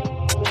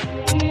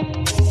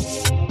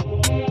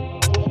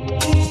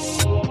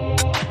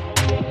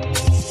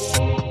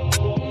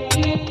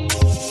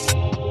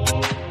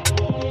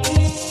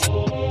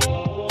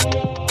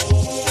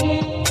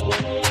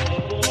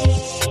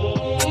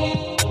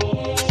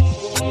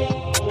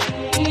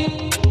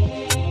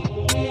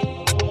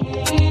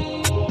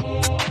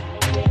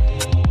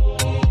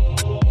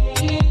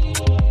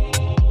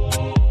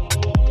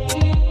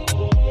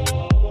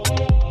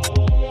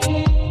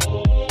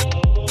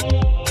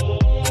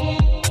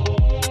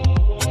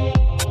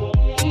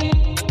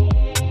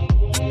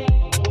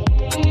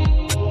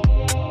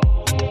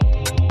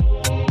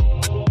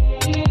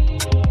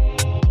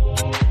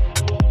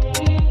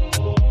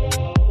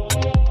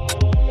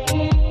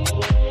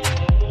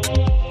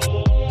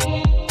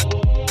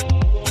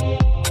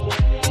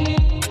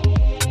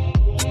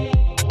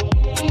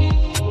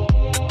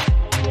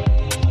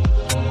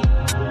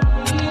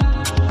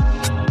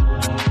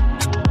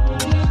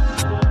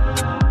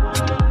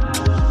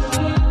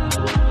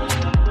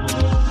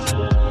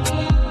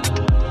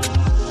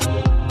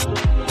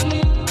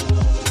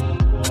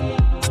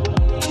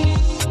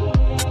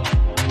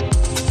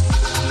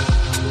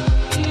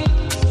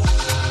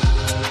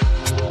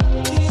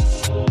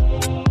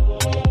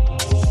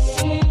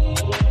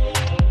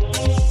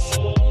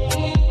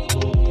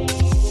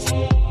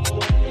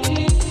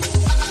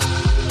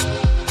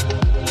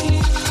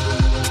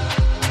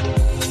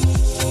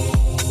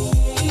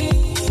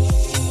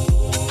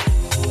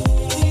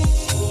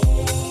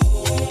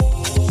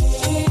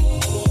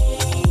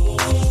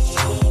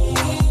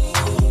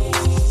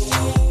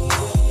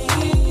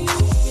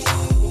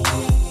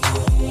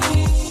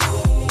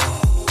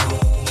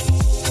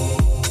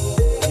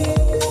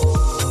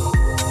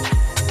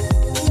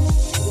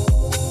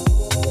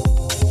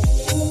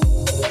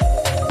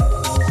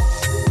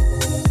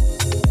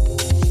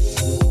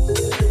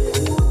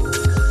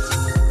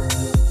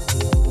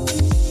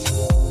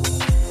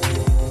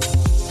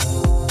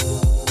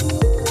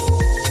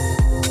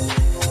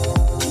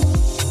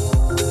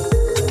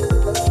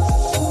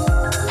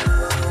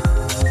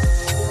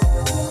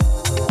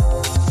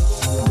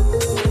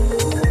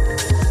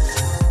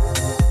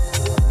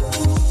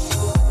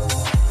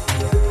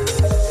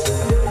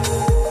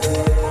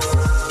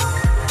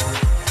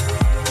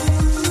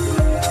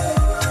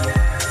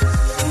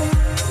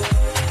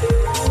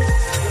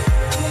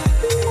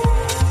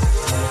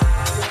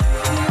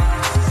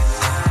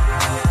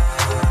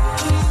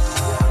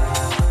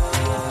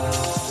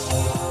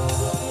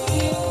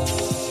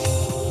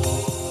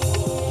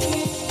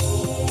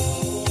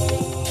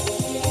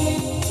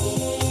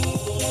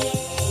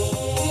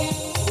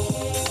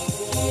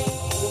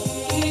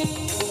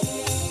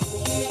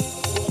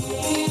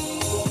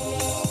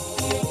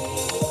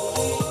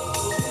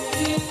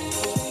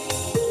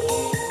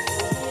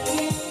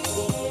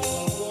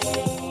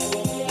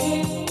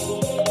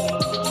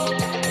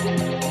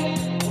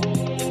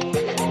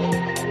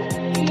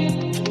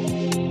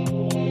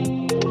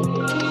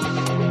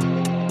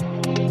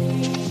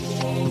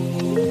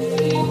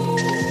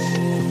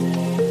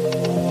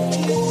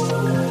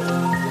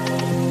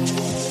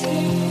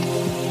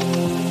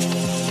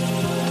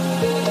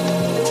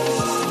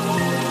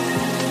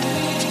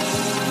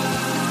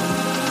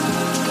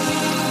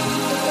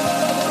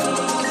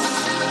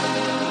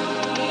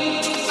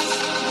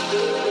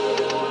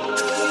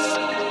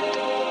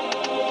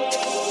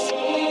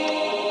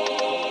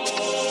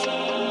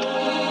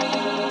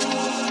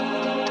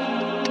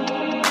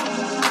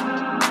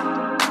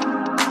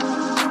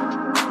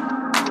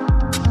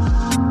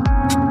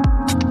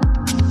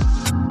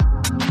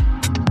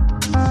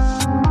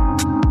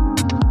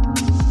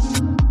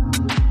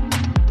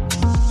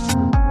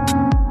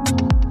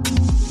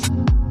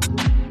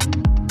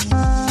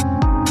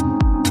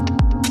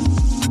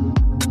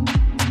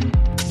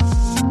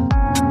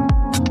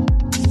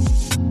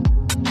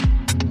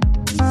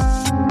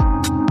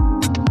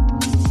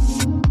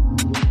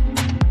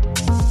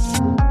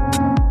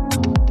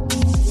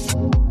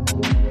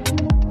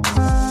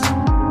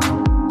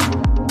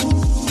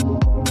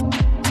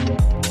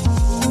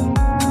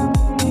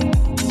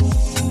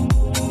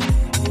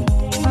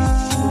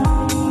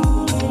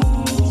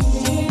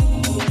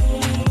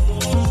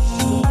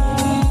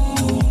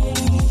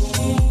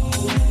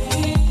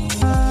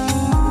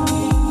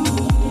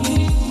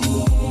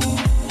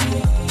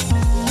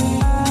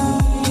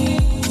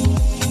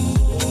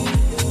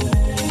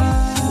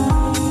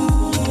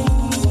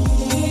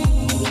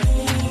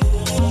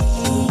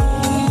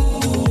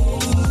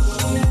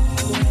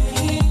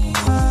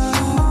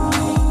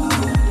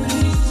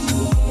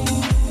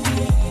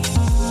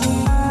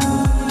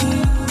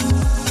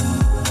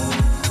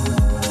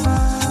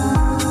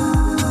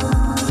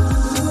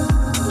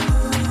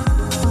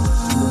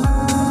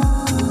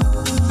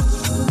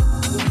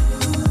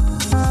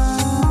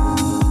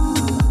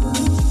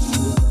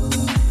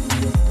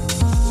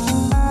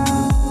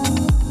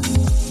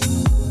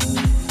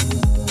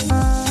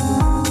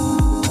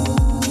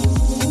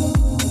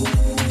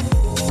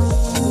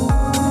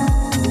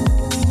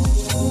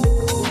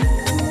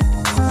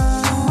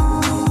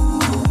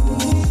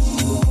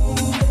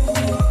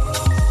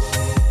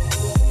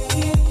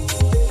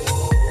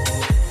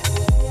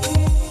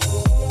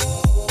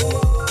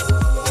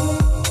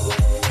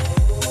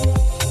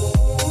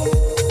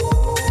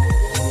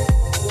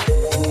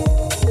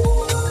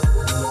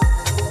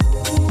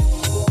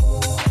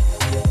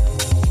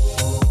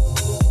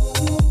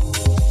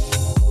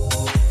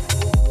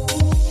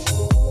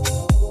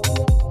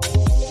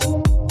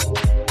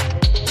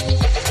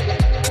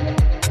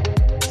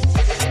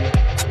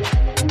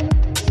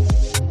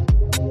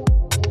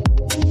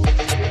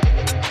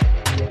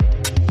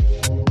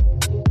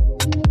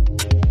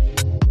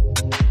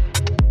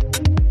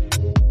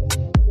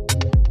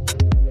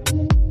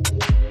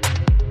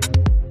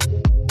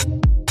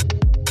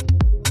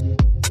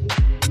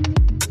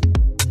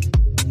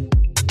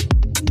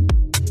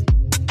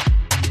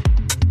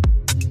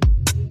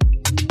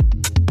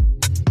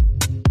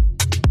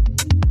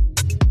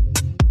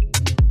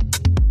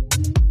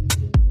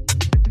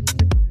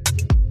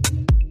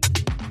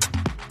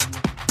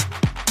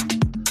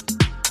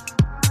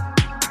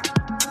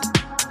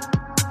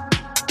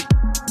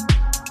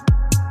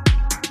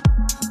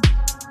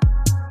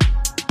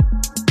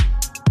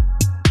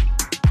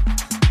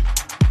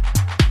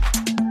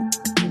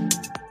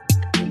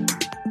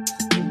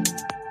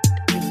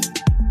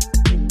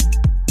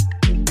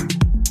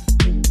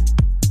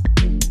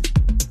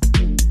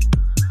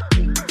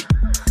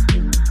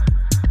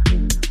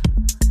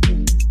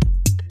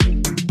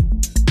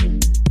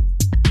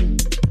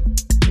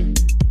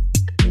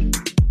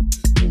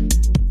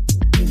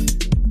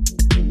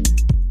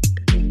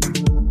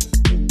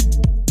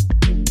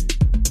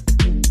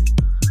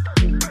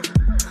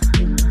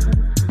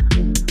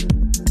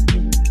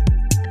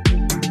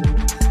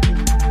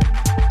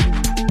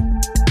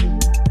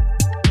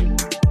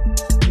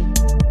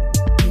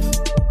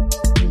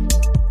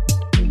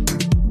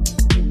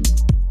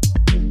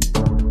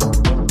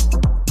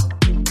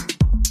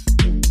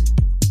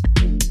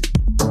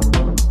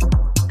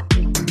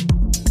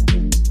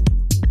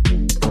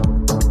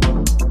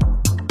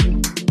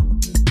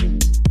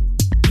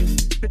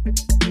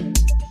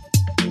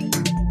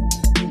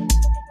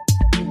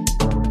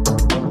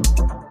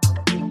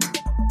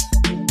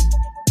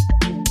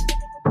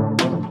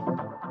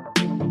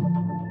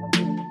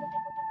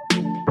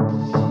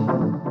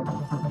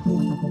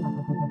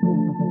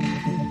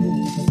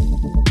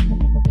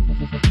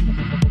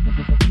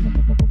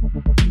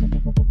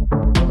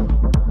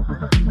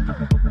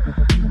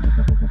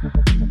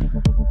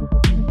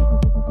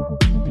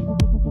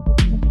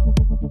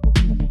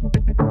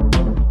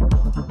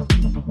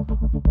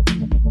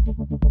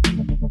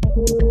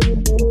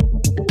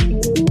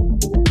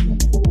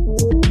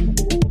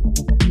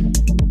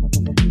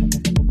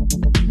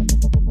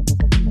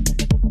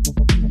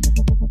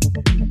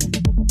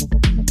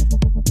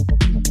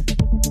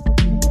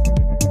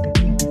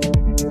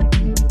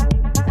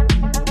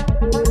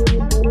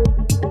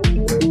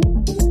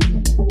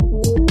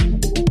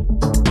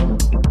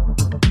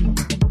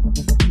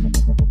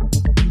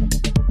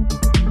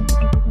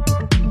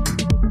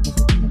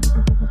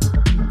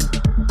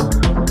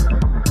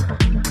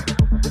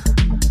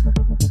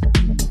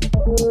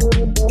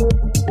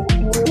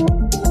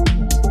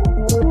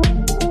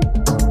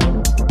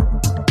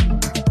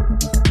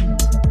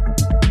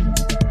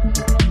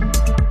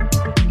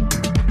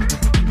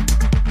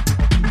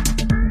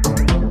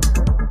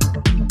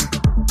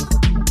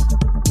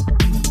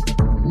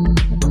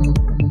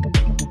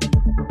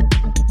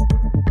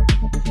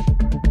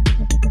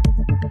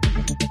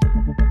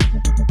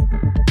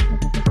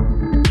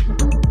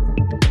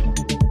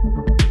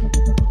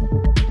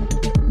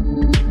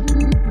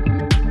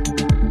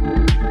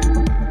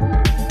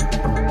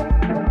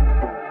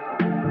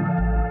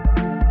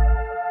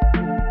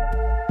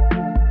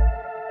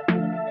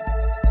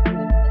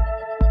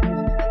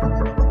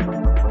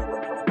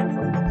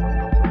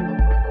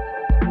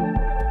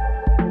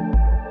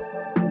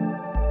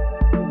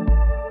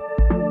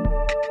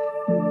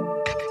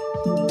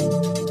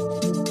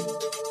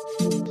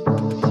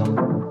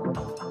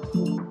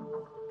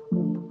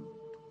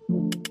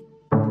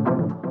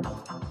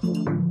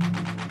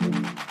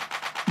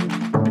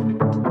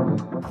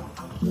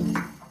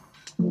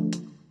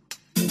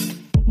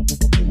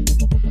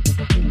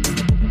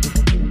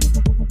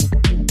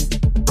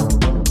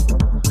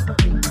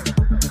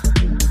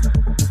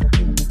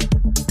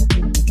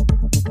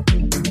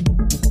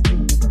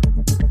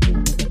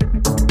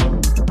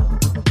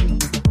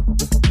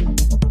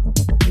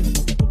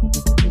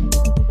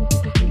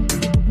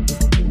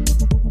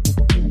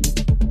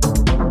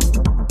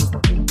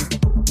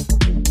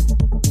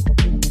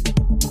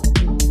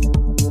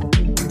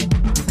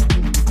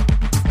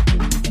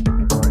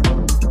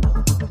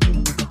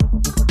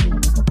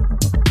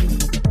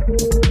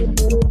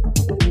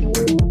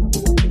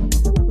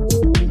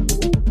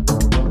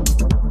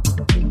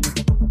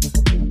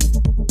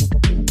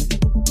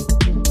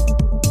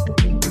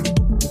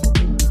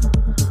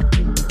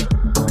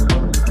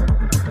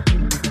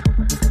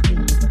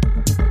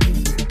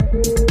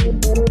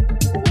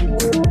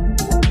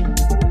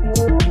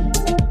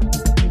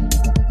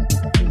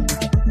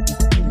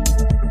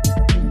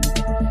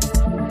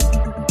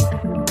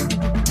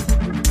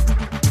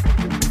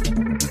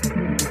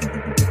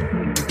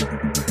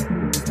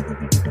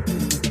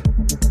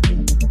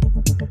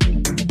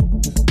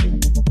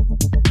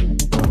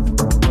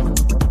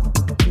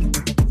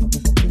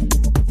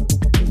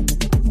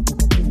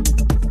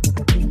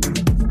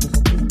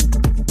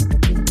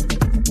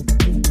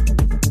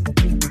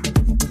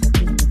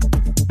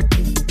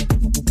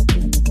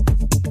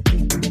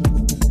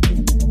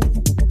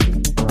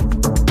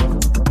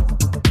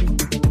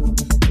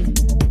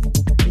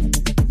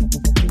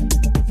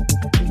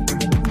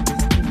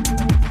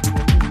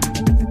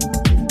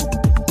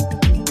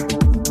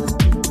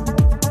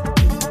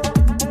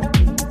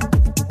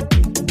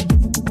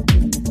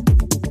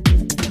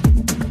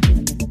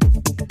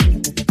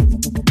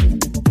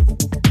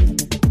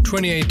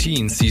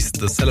 2018 sees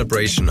the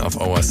celebration of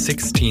our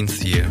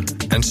 16th year,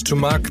 and to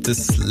mark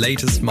this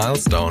latest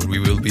milestone, we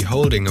will be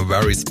holding a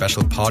very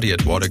special party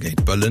at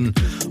Watergate, Berlin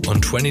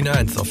on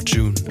 29th of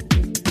June.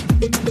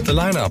 The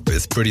lineup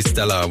is pretty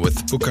stellar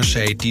with Booker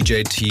Shade,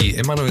 DJ T,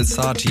 Emanuel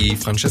Sati,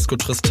 Francesco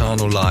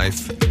Tristano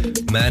live,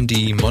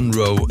 Mandy,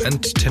 Monroe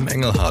and Tim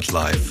Engelhardt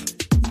live.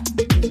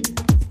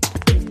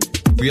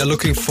 We are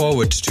looking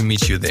forward to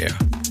meet you there.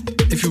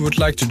 If you would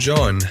like to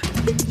join,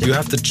 you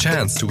have the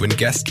chance to win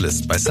guest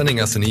list by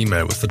sending us an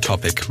email with the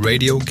topic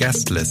Radio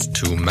Guest List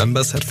to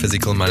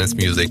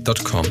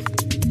members@physical-music.com.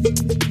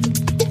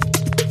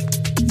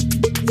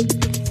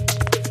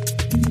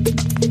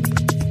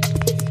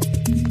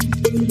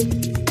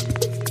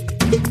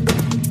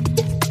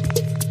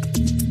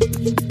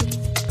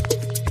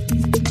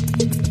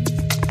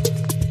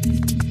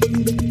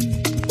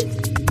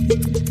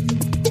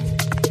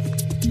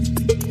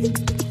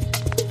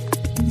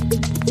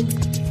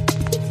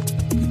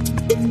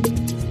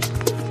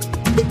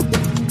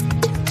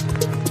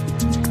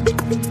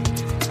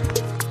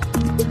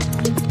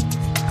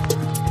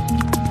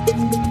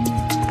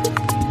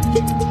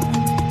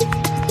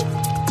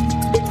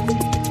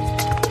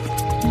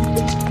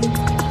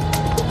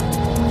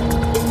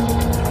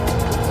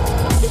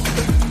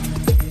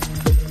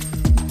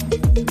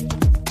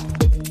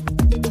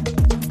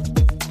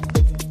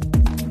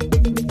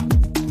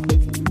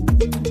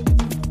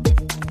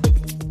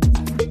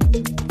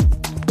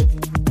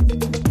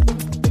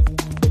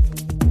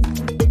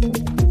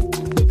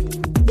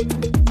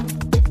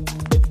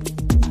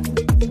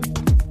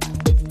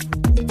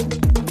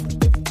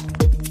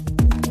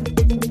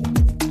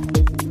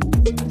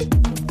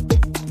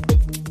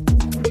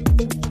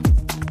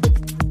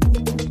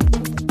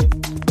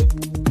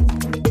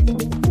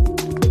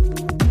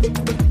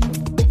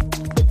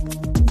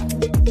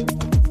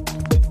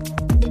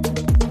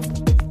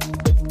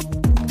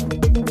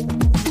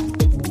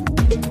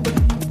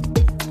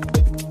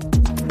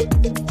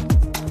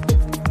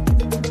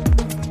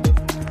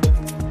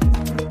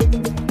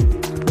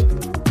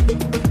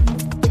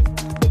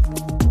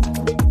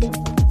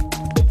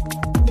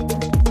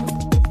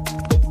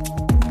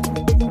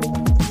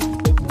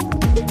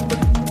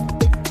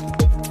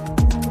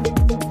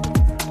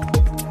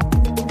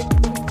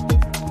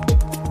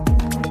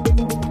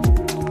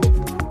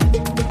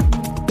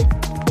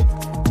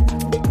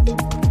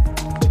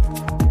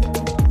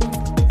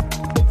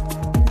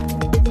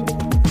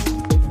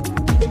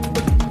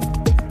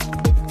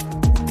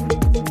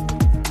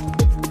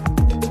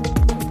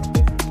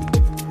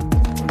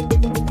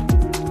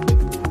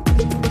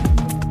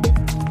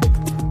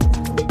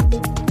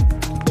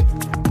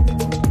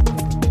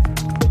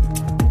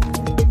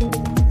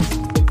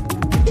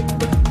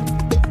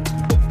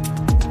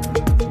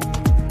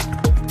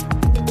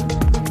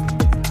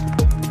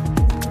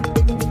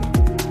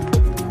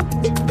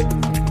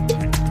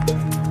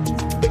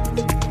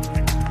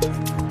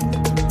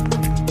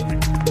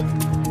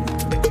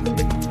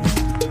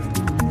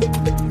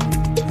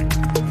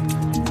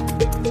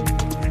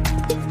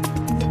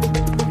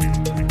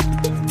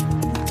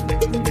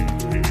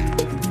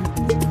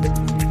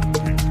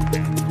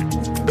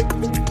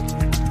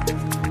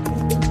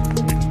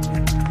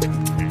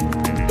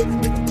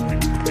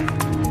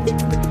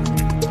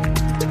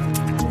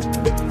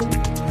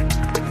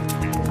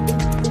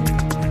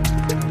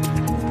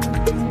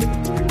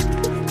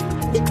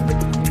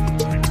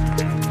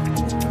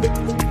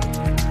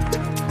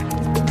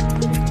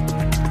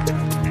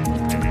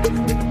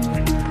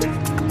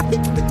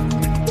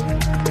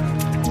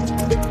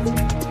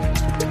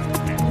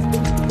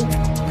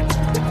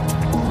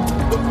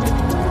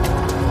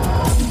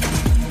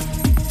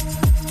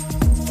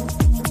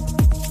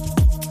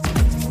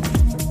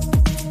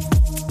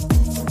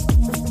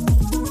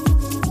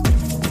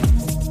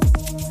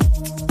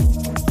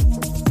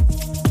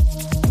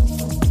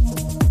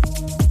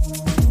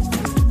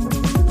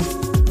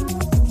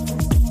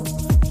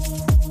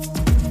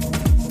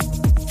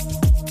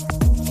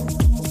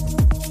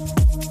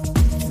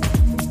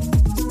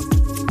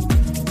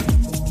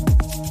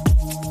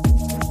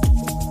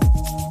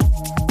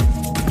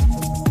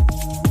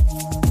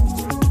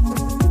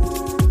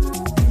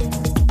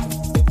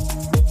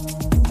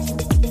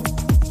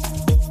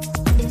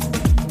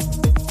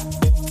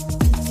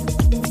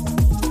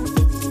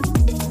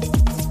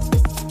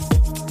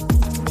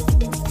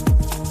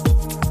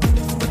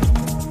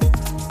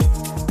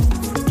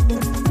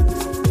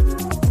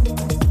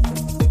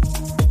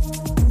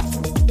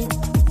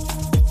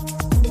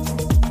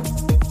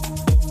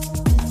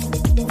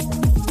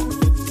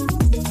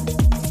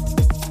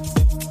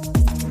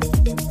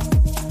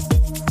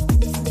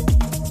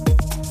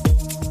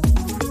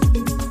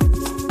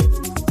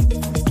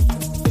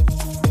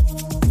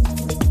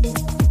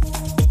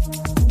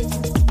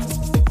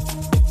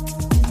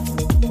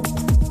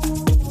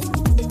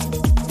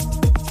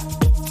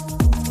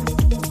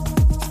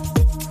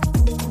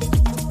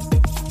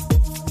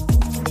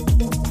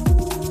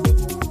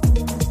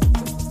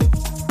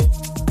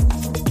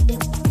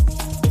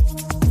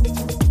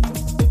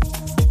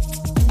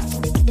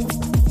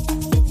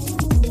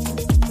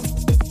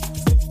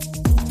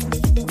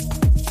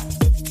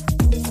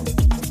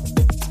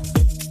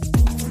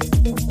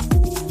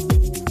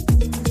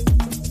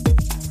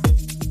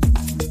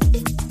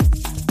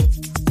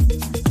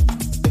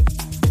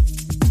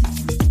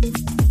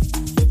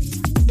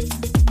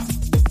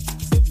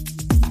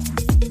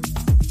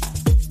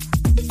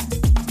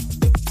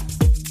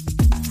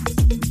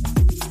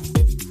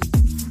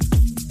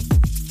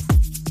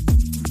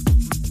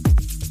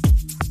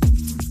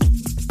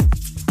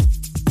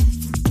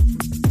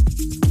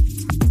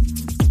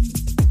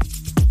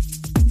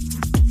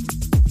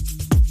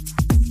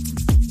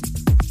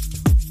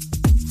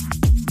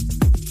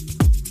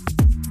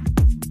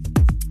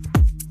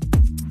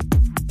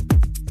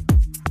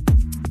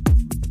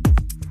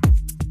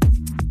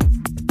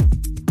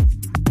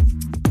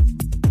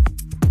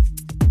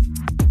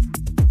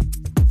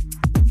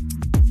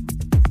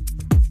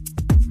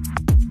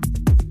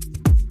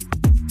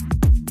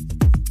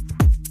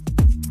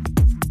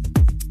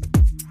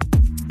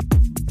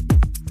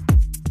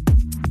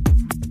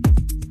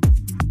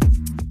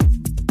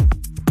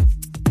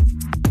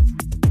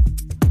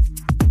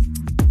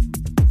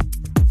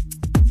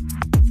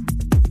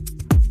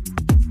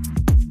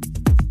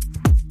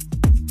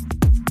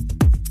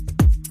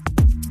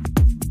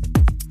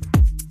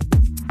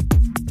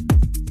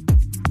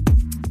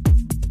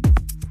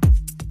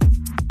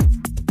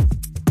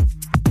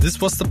 This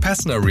was the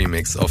Pessner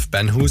remix of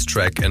Ben Hu's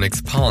track In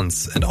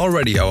Expanse, and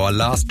already our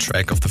last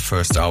track of the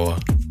first hour.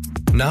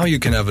 Now you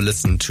can have a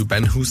listen to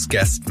Ben Hu's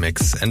guest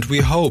mix, and we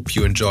hope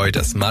you enjoyed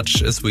as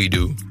much as we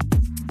do.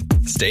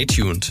 Stay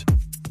tuned.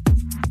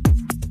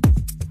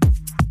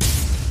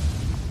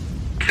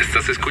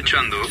 Estás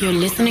escuchando. You're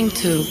listening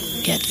to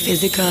Get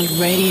Physical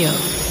Radio.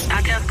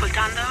 State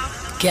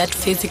ascoltando? Get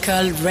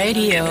Physical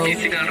Radio.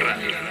 Physical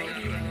Radio.